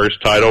 maybe the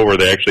first title where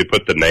they actually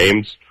put the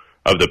names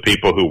of the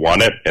people who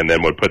won it, and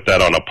then would put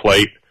that on a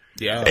plate,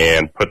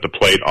 and put the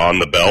plate on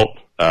the belt.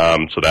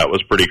 So that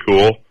was pretty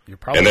cool.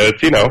 And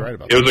it's,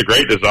 it was a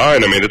great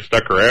design. I mean, it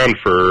stuck around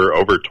for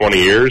over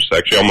 20 years,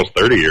 actually almost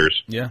 30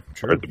 years. Yeah,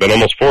 true. It's been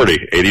almost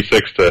 40,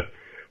 86 to,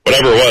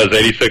 whatever it was,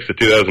 86 to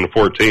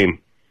 2014.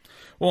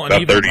 Well,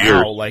 and even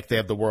now, they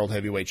have the World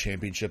Heavyweight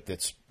Championship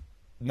that's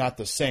not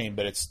the same,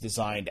 but it's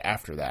designed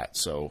after that,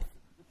 so,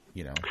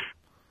 Yeah,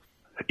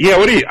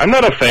 I'm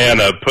not a fan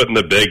of putting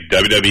the big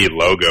WWE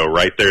logo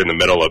right there in the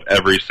middle of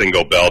every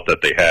single belt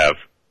that they have.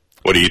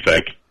 What do you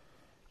think?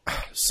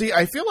 See,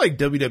 I feel like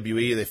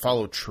WWE, they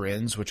follow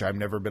trends, which I've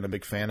never been a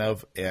big fan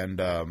of.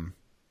 And, I'm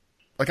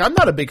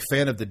not a big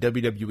fan of the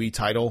WWE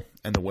title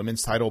and the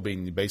women's title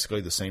being basically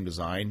the same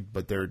design,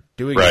 but they're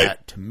doing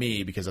that to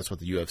me because that's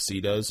what the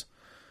UFC does,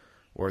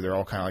 where they're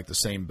all kind of like the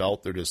same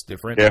belt. They're just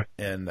different. Yeah.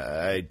 And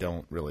I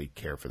don't really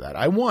care for that.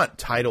 I want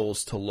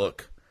titles to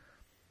look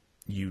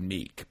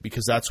unique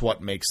because that's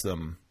what makes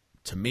them,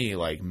 to me,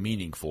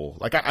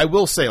 meaningful. I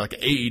will say,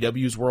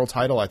 AEW's world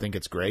title, I think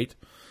it's great.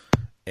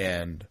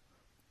 And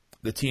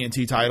the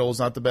TNT title is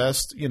not the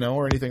best,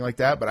 or anything like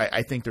that, but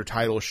I think their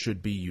titles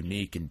should be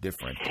unique and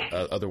different.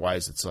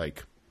 Otherwise, it's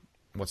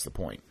what's the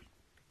point?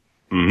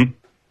 Mm-hmm.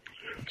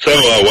 So,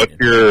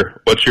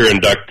 what's your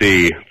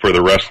inductee for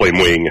the wrestling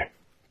wing?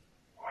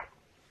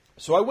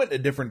 So I went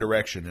in a different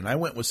direction, and I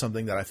went with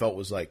something that I felt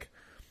was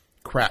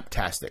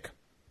craptastic.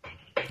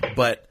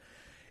 But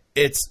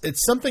it's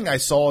something I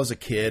saw as a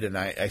kid, and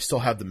I still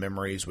have the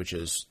memories, which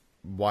is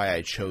why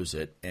I chose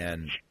it.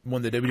 And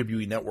when the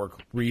WWE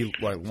Network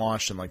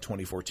launched in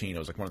 2014, it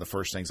was one of the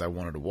first things I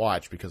wanted to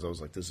watch because I was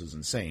like, this is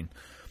insane.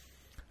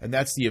 And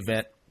that's the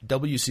event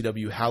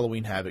WCW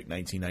Halloween Havoc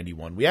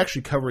 1991. We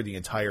actually covered the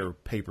entire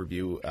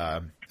pay-per-view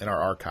in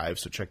our archive,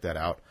 so check that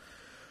out.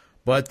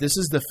 But this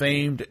is the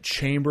famed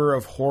Chamber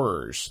of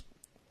Horrors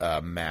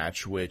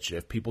match, which,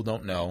 if people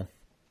don't know,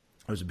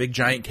 it was a big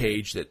giant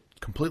cage that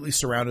completely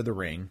surrounded the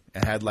ring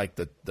and had it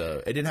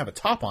didn't have a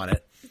top on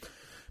it.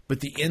 But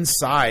the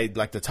inside,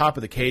 the top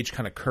of the cage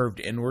kind of curved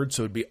inward,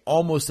 so it would be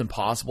almost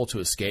impossible to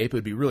escape. It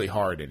would be really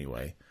hard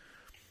anyway.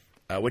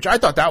 Which I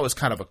thought that was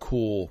kind of a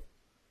cool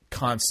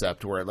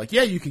concept where,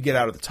 you could get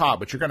out of the top,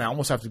 but you're going to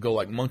almost have to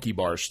go monkey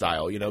bar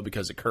style,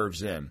 because it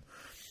curves in.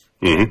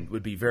 Mm-hmm. It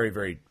would be very,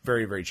 very,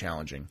 very, very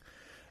challenging.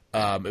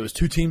 It was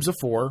 2 teams of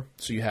 4,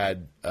 so you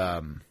had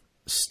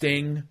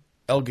Sting,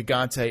 El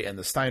Gigante, and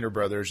the Steiner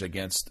brothers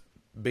against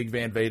Big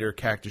Van Vader,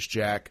 Cactus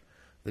Jack,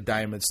 the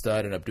Diamond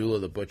Stud, and Abdullah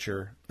the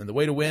Butcher. And the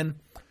way to win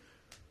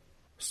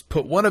is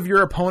put one of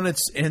your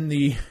opponents in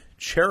the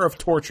chair of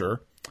torture,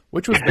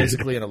 which was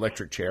basically an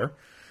electric chair,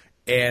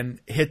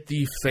 and hit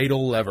the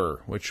fatal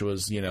lever, which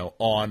was,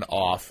 on,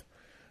 off.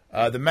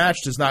 The match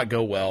does not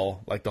go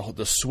well.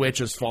 The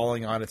switch is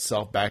falling on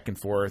itself back and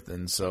forth,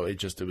 and so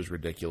it was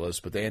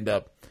ridiculous. But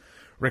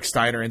Rick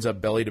Steiner ends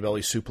up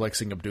belly-to-belly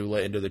suplexing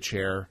Abdullah into the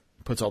chair,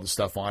 puts all the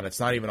stuff on. It's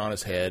not even on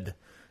his head.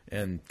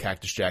 And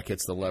Cactus Jack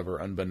hits the lever,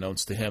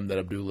 unbeknownst to him that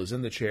Abdullah's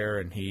in the chair,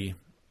 and he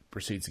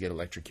proceeds to get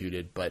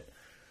electrocuted. But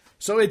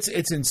so it's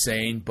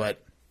insane,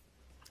 but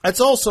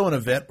it's also an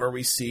event where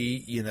we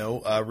see,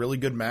 a really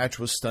good match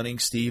with Stunning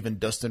Steve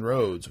and Dustin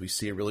Rhodes. We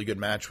see a really good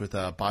match with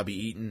Bobby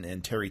Eaton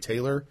and Terry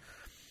Taylor.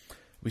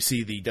 We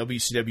see the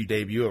WCW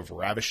debut of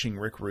Ravishing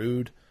Rick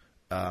Rude.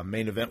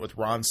 Main event with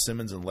Ron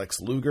Simmons and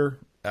Lex Luger,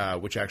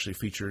 which actually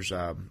features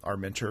our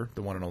mentor,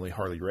 the one and only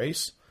Harley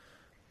Race.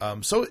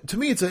 So to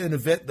me, it's an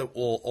event that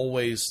will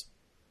always,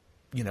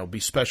 be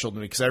special to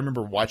me because I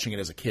remember watching it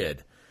as a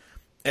kid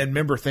and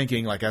remember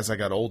thinking, as I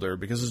got older,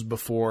 because this is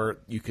before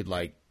you could,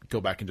 go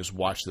back and just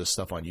watch this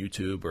stuff on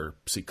YouTube or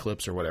see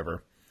clips or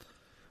whatever.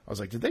 I was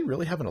like, did they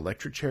really have an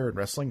electric chair in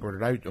wrestling,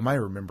 or am I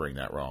remembering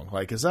that wrong?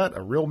 Is that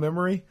a real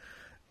memory?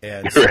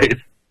 And so, right.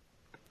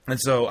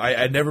 And so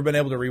I'd never been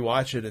able to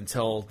rewatch it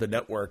until the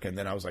network, and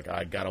then I was like,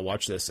 I got to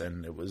watch this,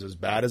 and it was as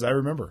bad as I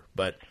remember.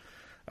 But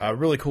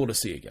really cool to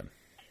see again.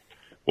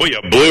 Well,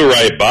 you blew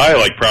right by,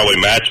 probably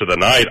match of the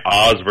night,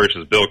 Oz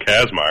versus Bill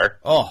Kazmaier.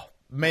 Oh,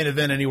 main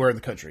event anywhere in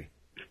the country.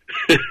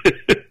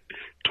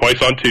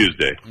 Twice on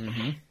Tuesday.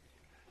 Mm-hmm.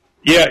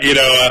 Yeah,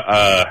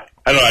 I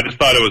don't know, I just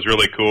thought it was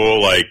really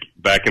cool,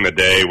 back in the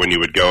day when you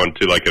would go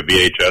into, a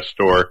VHS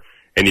store,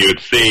 and you would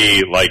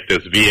see,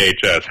 this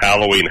VHS,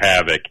 Halloween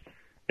Havoc,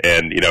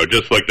 and,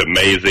 just looked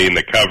amazing.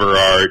 The cover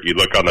art, you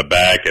look on the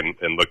back and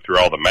look through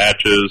all the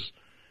matches,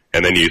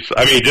 and then just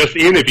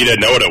even if you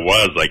didn't know what it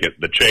was, like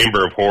the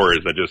Chamber of Horrors,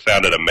 it just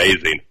sounded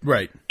amazing.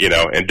 Right.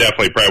 And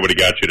definitely probably would have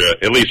got you to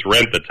at least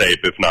rent the tape,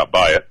 if not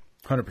buy it.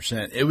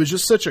 100%. It was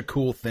just such a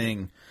cool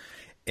thing,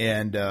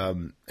 and I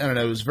don't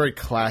know, it was very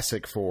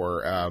classic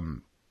for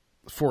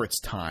its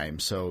time.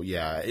 So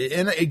yeah,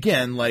 and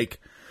again, like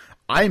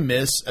I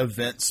miss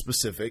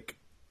event-specific,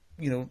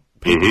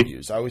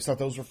 pay-per-views. I always thought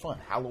those were fun.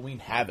 Halloween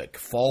Havoc,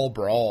 Fall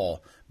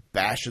Brawl,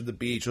 Bash at the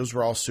Beach, those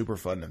were all super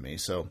fun to me.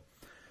 So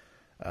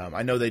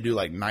I know they do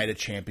like Night of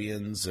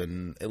Champions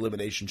and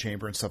Elimination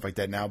Chamber and stuff like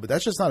that now, but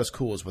that's just not as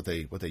cool as what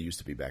they used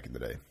to be back in the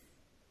day.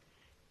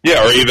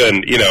 Yeah, or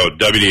even,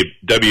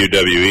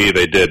 WWE,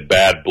 they did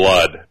Bad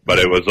Blood, but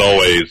it was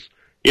always,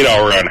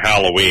 around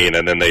Halloween,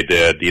 and then they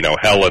did,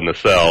 Hell in the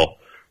Cell,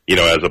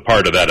 as a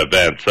part of that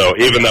event. So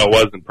even though it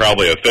wasn't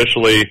probably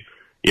officially,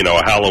 a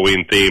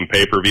Halloween-themed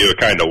pay-per-view, it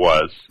kind of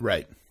was.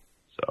 Right.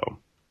 So,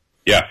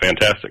 yeah,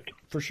 fantastic.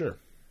 For sure.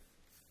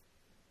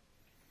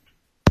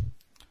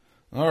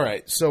 All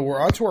right, so we're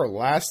on to our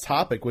last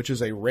topic, which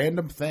is a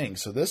random thing.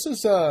 So this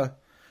is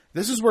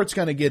where it's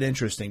going to get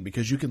interesting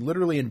because you can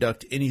literally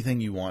induct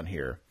anything you want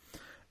here.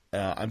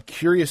 I'm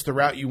curious the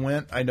route you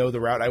went. I know the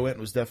route I went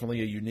was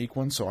definitely a unique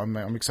one, so I'm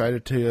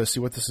excited to see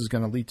what this is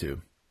going to lead to.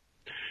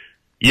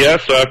 Yeah,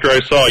 so after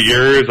I saw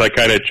yours, I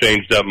kind of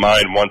changed up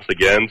mine once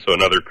again, so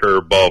another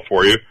curveball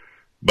for you.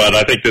 But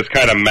I think this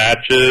kind of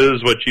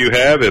matches what you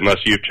have, unless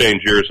you've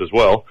changed yours as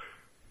well.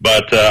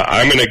 But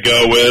I'm going to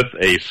go with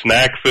a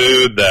snack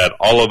food that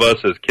all of us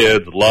as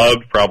kids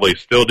loved, probably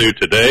still do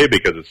today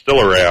because it's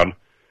still around.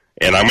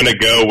 And I'm going to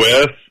go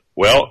with,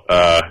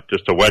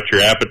 just to whet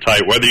your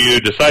appetite, whether you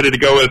decided to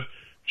go with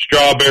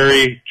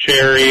strawberry,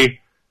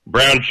 cherry,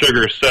 brown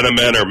sugar,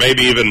 cinnamon, or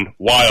maybe even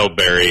wild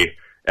berry,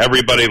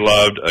 everybody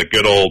loved a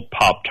good old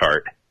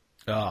Pop-Tart.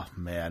 Oh,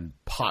 man,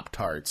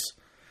 Pop-Tarts.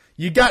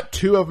 You got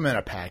two of them in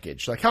a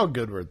package. Like, how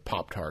good were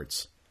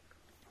Pop-Tarts?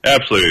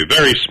 Absolutely.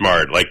 Very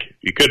smart. Like,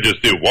 you could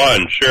just do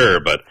one, sure,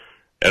 but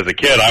as a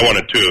kid, I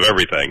wanted two of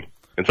everything.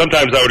 And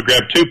sometimes I would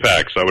grab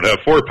 2-packs. So I would have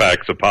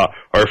 4-packs of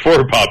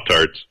 4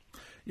 Pop-Tarts.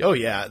 Oh,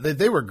 yeah.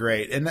 They were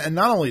great. And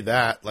not only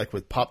that, like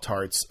with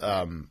Pop-Tarts,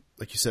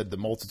 like you said, the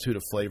multitude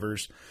of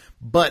flavors.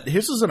 But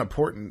here's an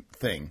important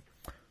thing.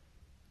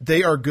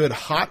 They are good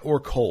hot or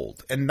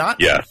cold. And not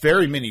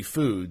very many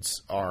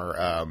foods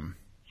are,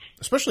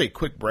 especially a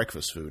quick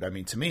breakfast food. I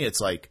mean, to me,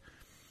 it's like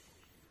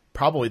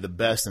probably the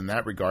best in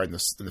that regard, in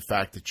the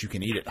fact that you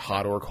can eat it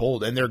hot or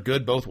cold. And they're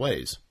good both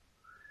ways.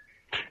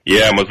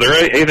 Yeah, and was there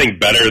anything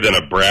better than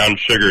a brown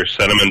sugar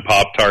cinnamon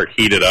Pop-Tart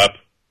heated up?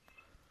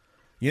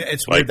 Yeah,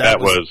 it's like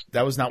weird.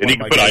 That was not one of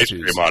my go-tos. And you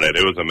could put ice cream on it.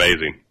 It was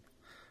amazing.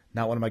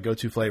 Not one of my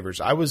go-to flavors.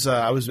 I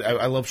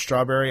love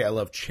strawberry. I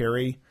love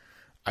cherry.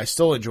 I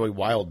still enjoy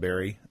wild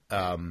berry.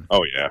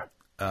 Oh yeah.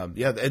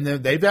 Yeah, and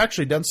they've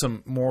actually done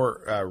some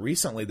more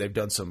recently. They've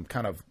done some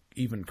kind of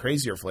even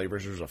crazier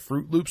flavors. There's a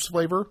Fruit Loops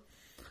flavor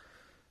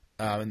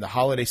in the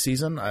holiday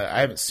season. I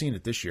haven't seen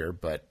it this year,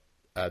 but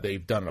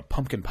they've done a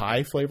pumpkin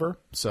pie flavor.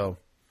 So,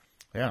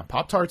 yeah,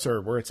 Pop-Tarts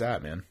are where it's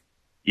at, man.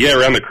 Yeah,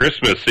 around the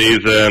Christmas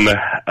season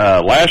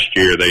last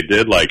year, they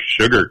did like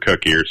sugar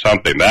cookie or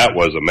something. That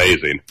was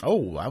amazing.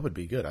 Oh, that would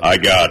be good. I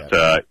got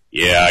a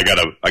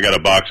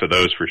box of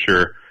those for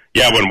sure.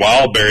 Yeah, when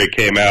Wild Berry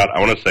came out, I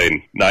want to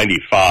say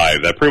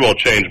 95. That pretty well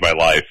changed my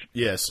life.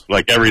 Yes.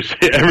 Like every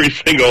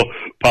single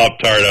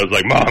Pop-Tart, I was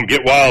like, Mom,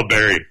 get Wild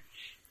Berry. Do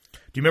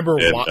you remember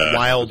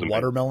wild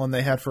watermelon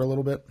they had for a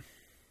little bit?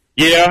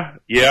 Yeah,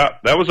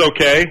 that was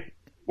okay.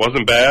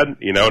 Wasn't bad.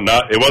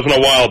 It wasn't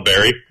a Wild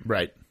Berry.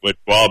 Right. Which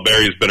Wild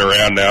Berry's been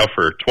around now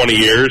for 20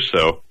 years,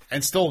 so.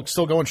 And still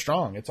going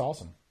strong. It's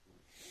awesome.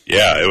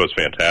 Yeah, it was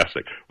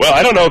fantastic. Well,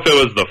 I don't know if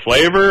it was the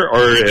flavor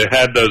or it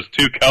had those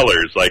two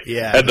colors, like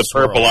had the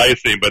purple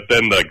icing, but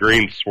then the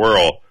green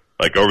swirl,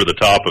 like over the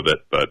top of it.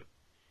 But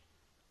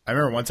I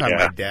remember one time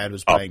my dad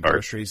was buying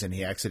groceries and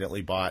he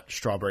accidentally bought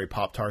strawberry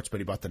Pop-Tarts, but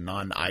he bought the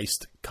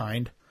non-iced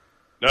kind.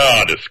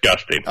 Oh,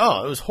 disgusting.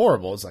 Oh, it was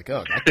horrible. It's like,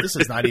 this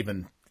is not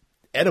even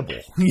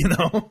edible,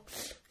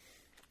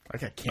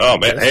 Like I can't. Oh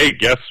man, hey,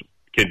 do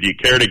you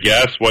care to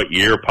guess what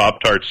year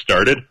Pop-Tarts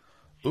started?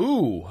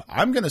 Ooh,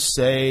 I'm going to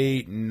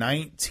say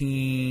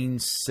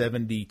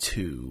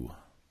 1972.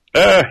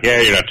 Yeah,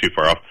 you're not too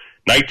far off.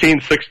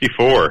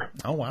 1964.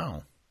 Oh,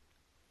 wow.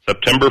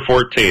 September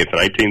 14th,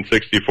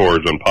 1964 is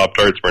when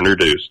Pop-Tarts were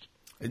introduced.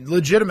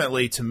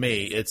 Legitimately, to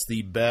me, it's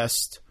the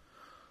best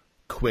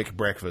quick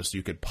breakfast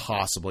you could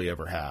possibly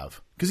ever have.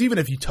 Because even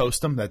if you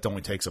toast them, that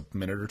only takes a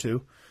minute or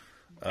two.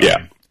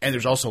 Yeah. And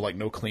there's also like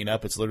no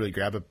cleanup. It's literally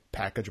grab a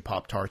package of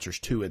Pop-Tarts. There's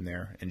 2 in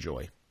there.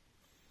 Enjoy.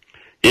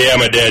 Yeah,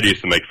 my dad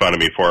used to make fun of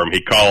me for them.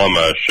 He'd call them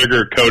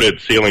sugar-coated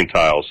ceiling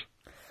tiles.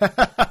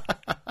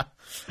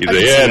 He'd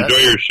say, enjoy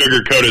your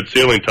sugar-coated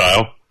ceiling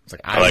tile. It's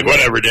like, I'm like,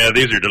 whatever, Dad,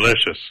 these are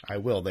delicious. I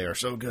will. They are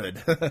so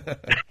good.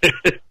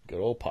 Good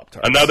old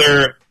Pop-Tarts.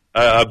 Another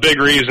big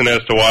reason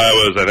as to why I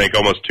was, I think,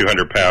 almost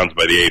 200 pounds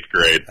by the 8th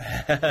grade.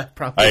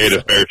 Probably I ate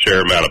a fair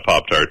share amount of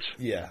Pop-Tarts.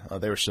 Yeah,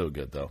 they were so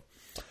good, though.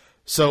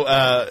 So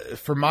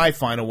for my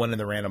final one in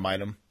the random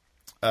item,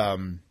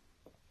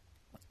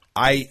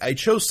 I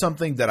chose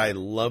something that I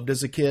loved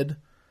as a kid,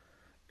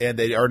 and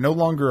they are no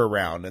longer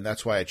around, and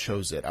that's why I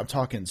chose it. I'm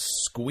talking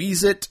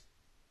Squeeze-It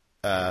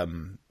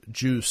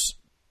juice.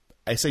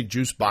 I say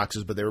juice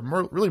boxes, but they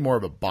were really more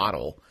of a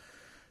bottle.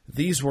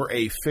 These were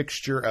a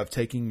fixture of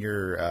taking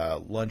your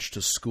lunch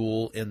to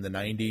school in the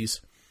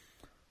 90s.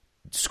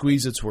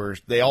 Squeeze-Its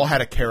they all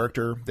had a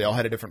character. They all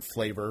had a different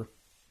flavor.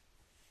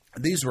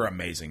 These were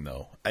amazing,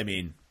 though. I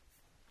mean,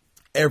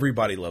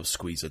 everybody loves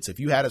Squeeze-Its. If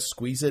you had a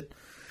Squeeze-It,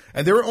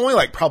 and they were only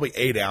like probably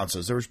 8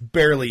 ounces. There was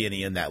barely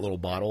any in that little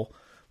bottle.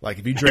 Like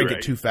if you drank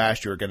it too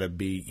fast, you were going to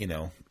be,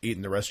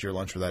 eating the rest of your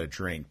lunch without a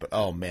drink. But,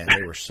 oh, man,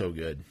 they were so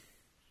good.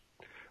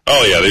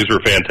 Oh, yeah, these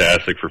were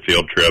fantastic for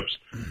field trips.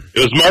 It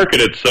was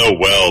marketed so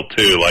well,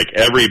 too. Like,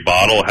 every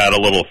bottle had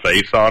a little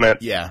face on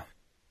it. Yeah.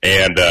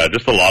 And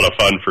just a lot of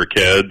fun for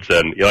kids.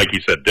 And like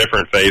you said,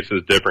 different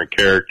faces, different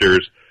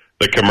characters.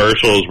 The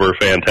commercials were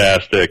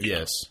fantastic.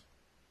 Yes.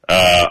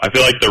 I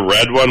feel like the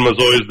red one was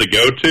always the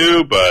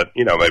go-to, but,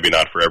 maybe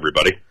not for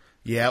everybody.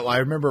 Yeah, well, I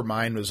remember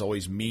mine was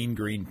always Mean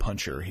Green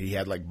Puncher. He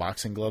had, like,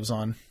 boxing gloves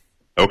on.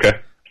 Okay.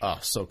 Oh,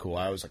 so cool.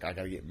 I was like, I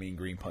got to get Mean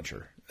Green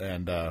Puncher.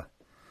 And,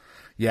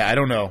 yeah, I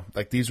don't know.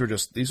 Like these were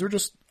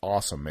just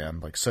awesome, man.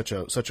 Like such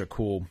a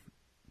cool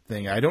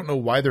thing. I don't know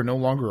why they're no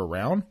longer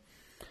around,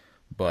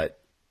 but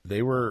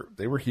they were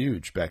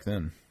huge back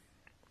then.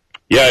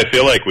 Yeah, I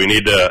feel like we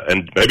need to,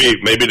 and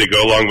maybe to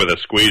go along with a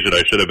Squeeze-It,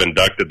 I should have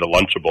inducted the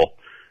Lunchable.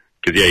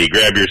 Because you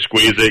grab your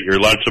Squeeze-It, your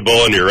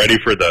Lunchable, and you're ready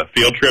for the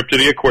field trip to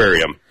the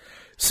aquarium.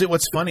 See,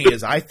 what's funny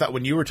is I thought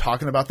when you were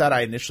talking about that,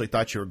 I initially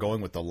thought you were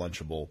going with the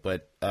Lunchable,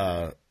 but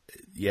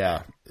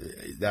yeah,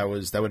 that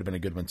would have been a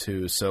good one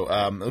too. So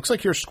it looks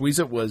like here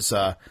Squeeze-It was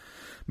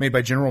made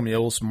by General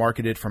Mills,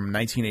 marketed from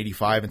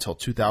 1985 until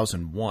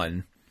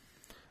 2001.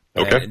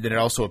 Okay. And then it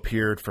also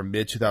appeared from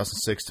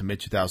mid-2006 to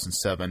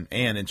mid-2007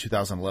 and in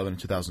 2011 and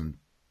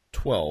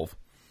 2012.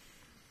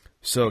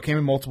 So it came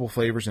in multiple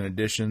flavors and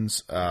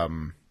editions.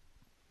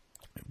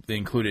 They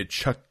included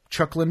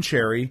Chucklin'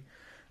 Cherry,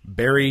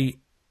 Berry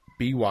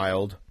Be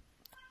Wild,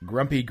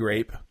 Grumpy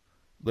Grape,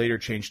 later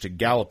changed to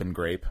Gallopin'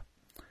 Grape,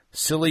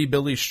 Silly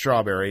Billy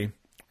Strawberry,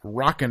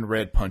 Rockin'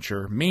 Red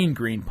Puncher, Mean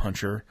Green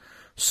Puncher,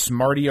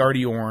 Smarty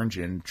Arty Orange,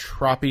 and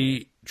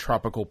Troppy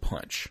Tropical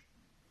Punch.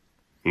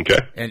 Okay.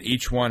 And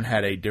each one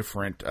had a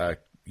different,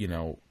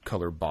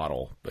 color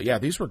bottle. But yeah,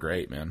 these were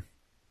great, man.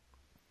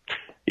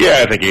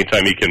 Yeah, I think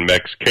anytime you can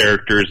mix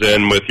characters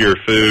in with your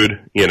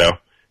food,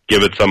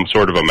 give it some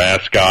sort of a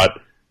mascot,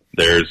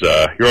 you're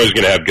always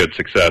going to have good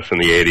success in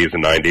the 80s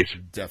and 90s.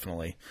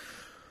 Definitely.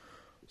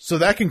 So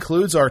that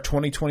concludes our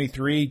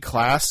 2023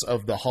 class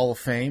of the Hall of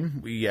Fame.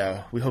 We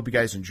hope you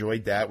guys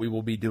enjoyed that. We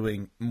will be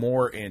doing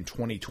more in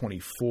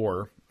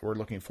 2024. We're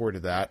looking forward to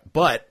that.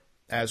 But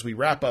as we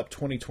wrap up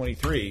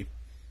 2023,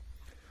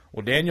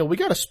 well, Daniel, we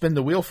got to spin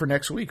the wheel for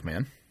next week,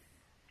 man.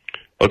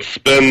 Let's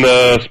spin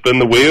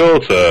the wheel.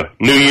 It's a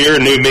new year,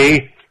 new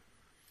me.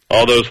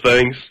 All those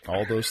things.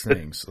 All those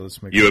things.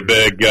 Let's make you a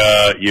big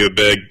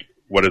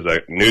what is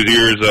that? New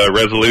Year's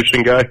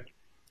resolution guy?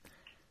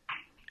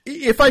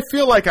 If I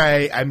feel like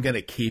I'm going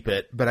to keep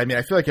it, but I mean,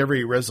 I feel like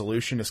every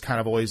resolution is kind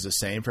of always the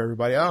same for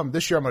everybody.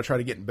 This year I'm going to try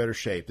to get in better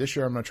shape. This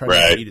year I'm going to try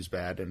not to eat as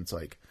bad, and it's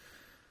like,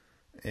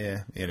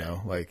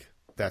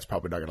 that's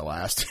probably not going to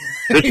last.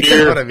 This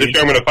year I'm going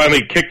to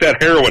finally kick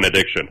that heroin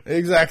addiction.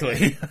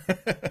 Exactly.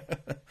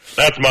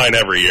 That's mine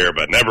every year,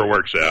 but never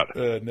works out.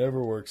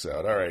 Never works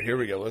out. All right, here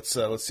we go. Let's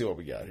see what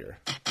we got here.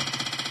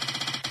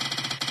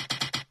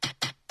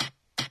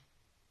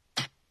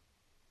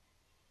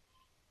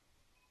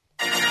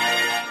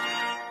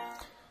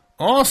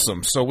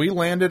 Awesome. So we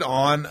landed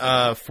on,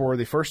 for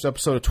the first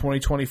episode of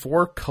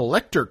 2024,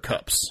 collector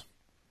cups.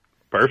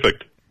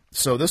 Perfect.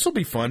 So this will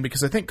be fun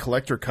because I think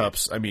collector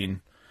cups, I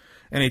mean,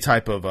 any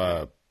type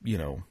of,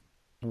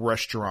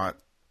 restaurant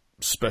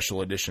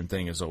special edition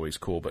thing is always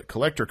cool, but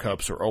collector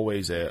cups are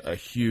always a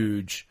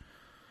huge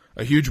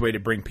way to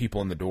bring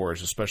people in the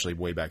doors, especially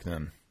way back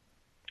then.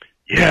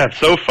 Yeah, it's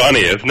so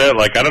funny, isn't it?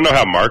 Like, I don't know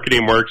how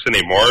marketing works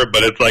anymore,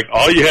 but it's like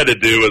all you had to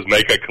do was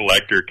make a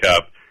collector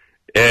cup.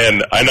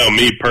 And I know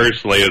me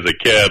personally as a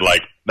kid,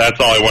 like, that's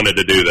all I wanted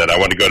to do then. I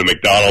wanted to go to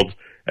McDonald's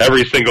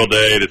every single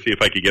day to see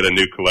if I could get a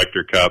new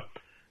collector cup.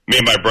 Me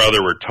and my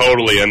brother were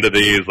totally into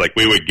these. Like,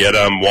 we would get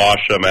them,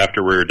 wash them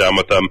after we were done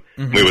with them.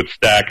 Mm-hmm. We would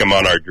stack them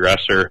on our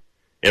dresser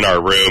in our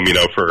room,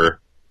 for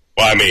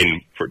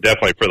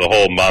definitely for the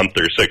whole month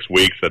or 6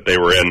 weeks that they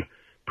were in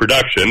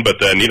production. But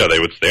then, they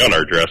would stay on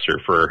our dresser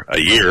for a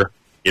year,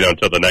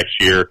 until the next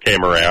year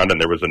came around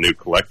and there was a new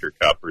collector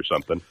cup or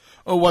something.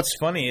 Oh, what's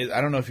funny is, I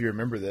don't know if you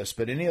remember this,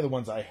 but any of the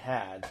ones I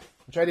had,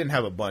 which I didn't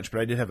have a bunch, but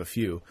I did have a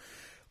few,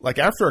 like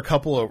after a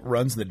couple of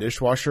runs in the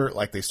dishwasher,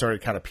 like they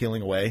started kind of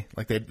peeling away.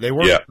 Like they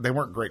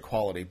weren't great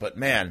quality, but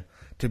man,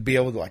 to be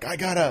able to I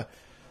gotta,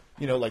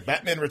 like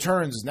Batman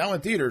Returns is now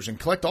in theaters and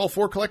collect all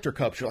 4 collector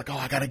cups. You're like, oh,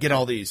 I gotta get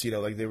all these,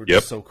 like they were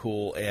just so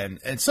cool and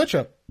such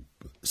a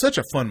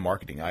fun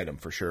marketing item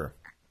for sure.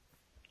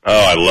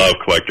 Oh, I love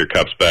collector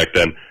cups back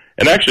then.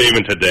 And actually,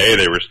 even today,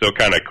 they were still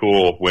kind of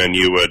cool when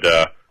you would,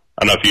 I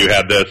don't know if you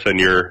had this in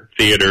your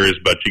theaters,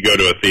 but you go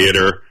to a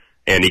theater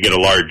and you get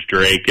a large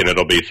drink and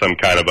it'll be some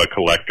kind of a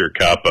collector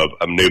cup of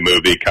a new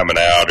movie coming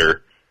out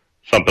or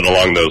something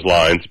along those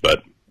lines.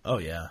 But oh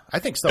yeah, I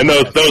think so. And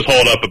those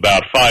hold up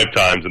about 5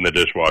 times in the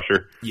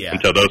dishwasher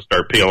until those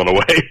start peeling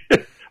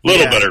away.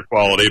 Little better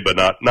quality, but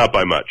not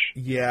by much.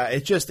 Yeah,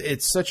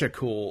 it's such a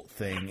cool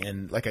thing.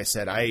 And like I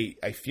said, I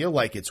feel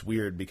like it's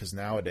weird because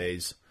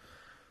nowadays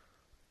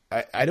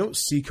I don't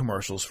see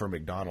commercials for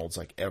McDonald's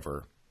like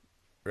ever,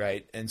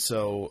 right? And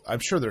so I'm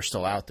sure they're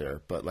still out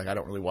there, but like I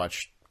don't really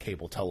watch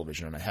cable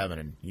television and I haven't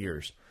in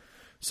years.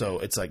 So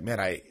it's like,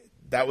 man,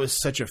 that was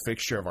such a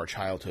fixture of our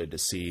childhood to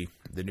see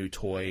the new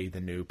toy,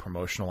 the new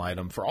promotional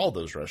item for all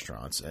those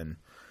restaurants. And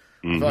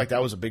I feel like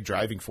that was a big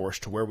driving force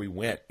to where we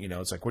went. You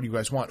know, it's like, what do you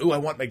guys want? Ooh, I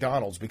want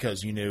McDonald's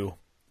because you knew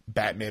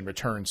Batman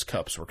Returns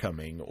cups were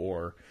coming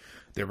or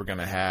they were going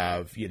to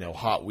have, you know,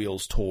 Hot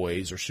Wheels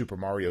toys or Super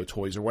Mario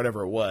toys or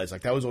whatever it was.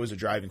 Like that was always a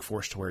driving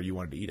force to where you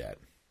wanted to eat at.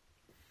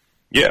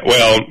 Yeah,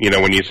 well, you know,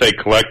 when you say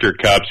collector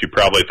cups, you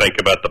probably think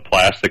about the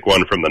plastic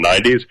one from the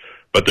 90s,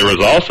 but there was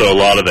also a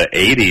lot of the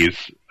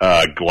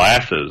 80s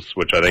glasses,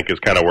 which I think is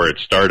kind of where it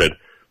started.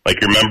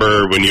 Like, you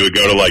remember when you would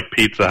go to, like,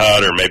 Pizza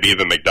Hut or maybe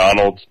even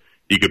McDonald's,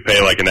 you could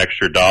pay, like, an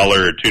extra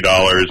 $1 or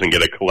 $2 and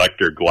get a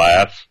collector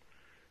glass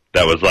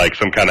that was, like,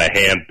 some kind of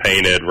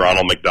hand-painted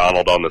Ronald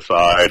McDonald on the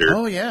side or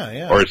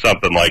or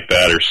something like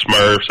that, or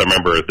Smurfs. I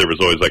remember there was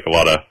always, like, a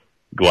lot of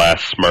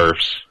glass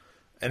Smurfs.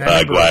 And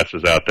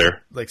glasses out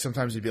there. Like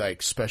sometimes it'd be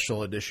like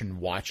special edition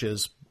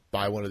watches.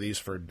 Buy one of these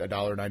for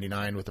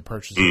 $1.99 with the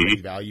purchase of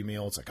a value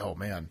meal. It's like, oh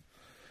man,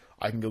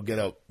 I can go get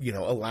a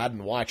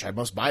Aladdin watch. I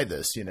must buy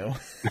this.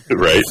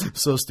 Right?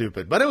 So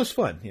stupid, but it was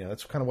fun.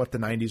 That's kind of what the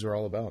 '90s were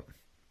all about.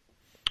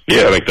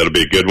 Yeah, I think that'll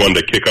be a good one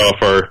to kick off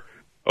our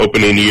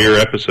opening year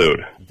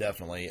episode.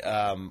 Definitely.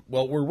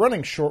 Well, we're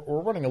running short.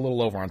 We're running a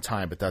little over on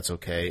time, but that's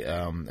okay.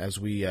 As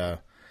we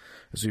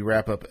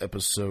wrap up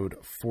episode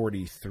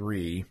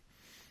 43.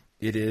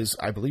 It is,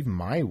 I believe,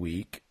 my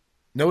week.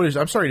 No, it is.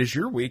 I'm sorry, it is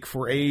your week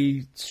for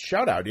a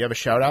shout out. Do you have a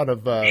shout out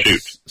of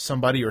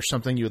somebody or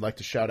something you would like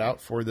to shout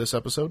out for this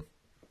episode?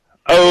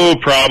 Oh,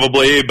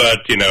 probably,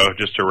 but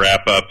just to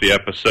wrap up the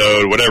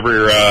episode,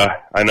 whatever.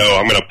 I know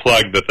I'm going to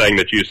plug the thing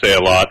that you say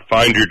a lot.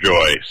 Find your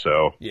joy.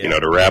 So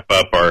to wrap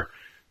up our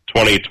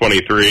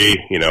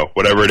 2023,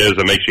 whatever it is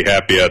that makes you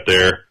happy out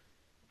there,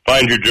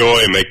 find your joy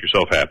and make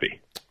yourself happy.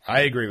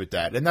 I agree with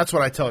that, and that's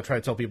what I try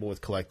to tell people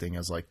with collecting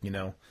is like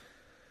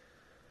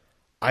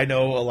I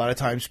know a lot of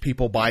times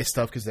people buy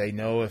stuff because they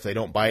know if they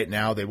don't buy it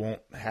now, they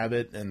won't have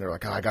it. And they're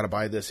like, I got to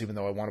buy this even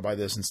though I want to buy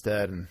this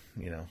instead. And,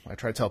 I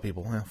try to tell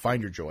people,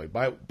 find your joy.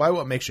 Buy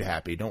what makes you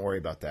happy. Don't worry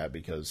about that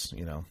because,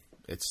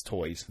 it's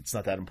toys. It's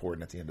not that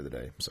important at the end of the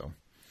day. So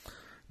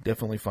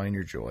definitely find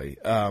your joy.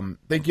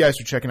 Thank you guys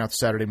for checking out the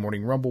Saturday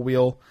Morning Rumble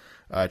Wheel.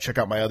 Check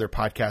out my other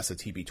podcast, the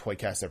TB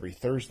Toycast, every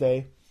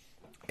Thursday.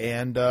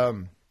 And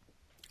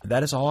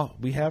that is all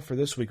we have for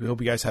this week. We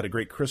hope you guys had a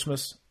great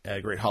Christmas,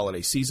 a great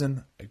holiday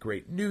season, a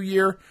great new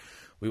year.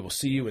 We will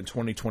see you in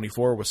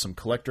 2024 with some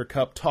Collector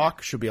Cup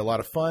talk. Should be a lot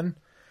of fun.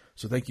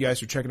 So thank you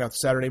guys for checking out the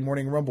Saturday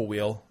Morning Rumble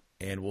Wheel,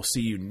 and we'll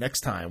see you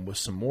next time with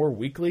some more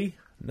weekly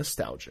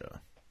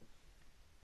nostalgia.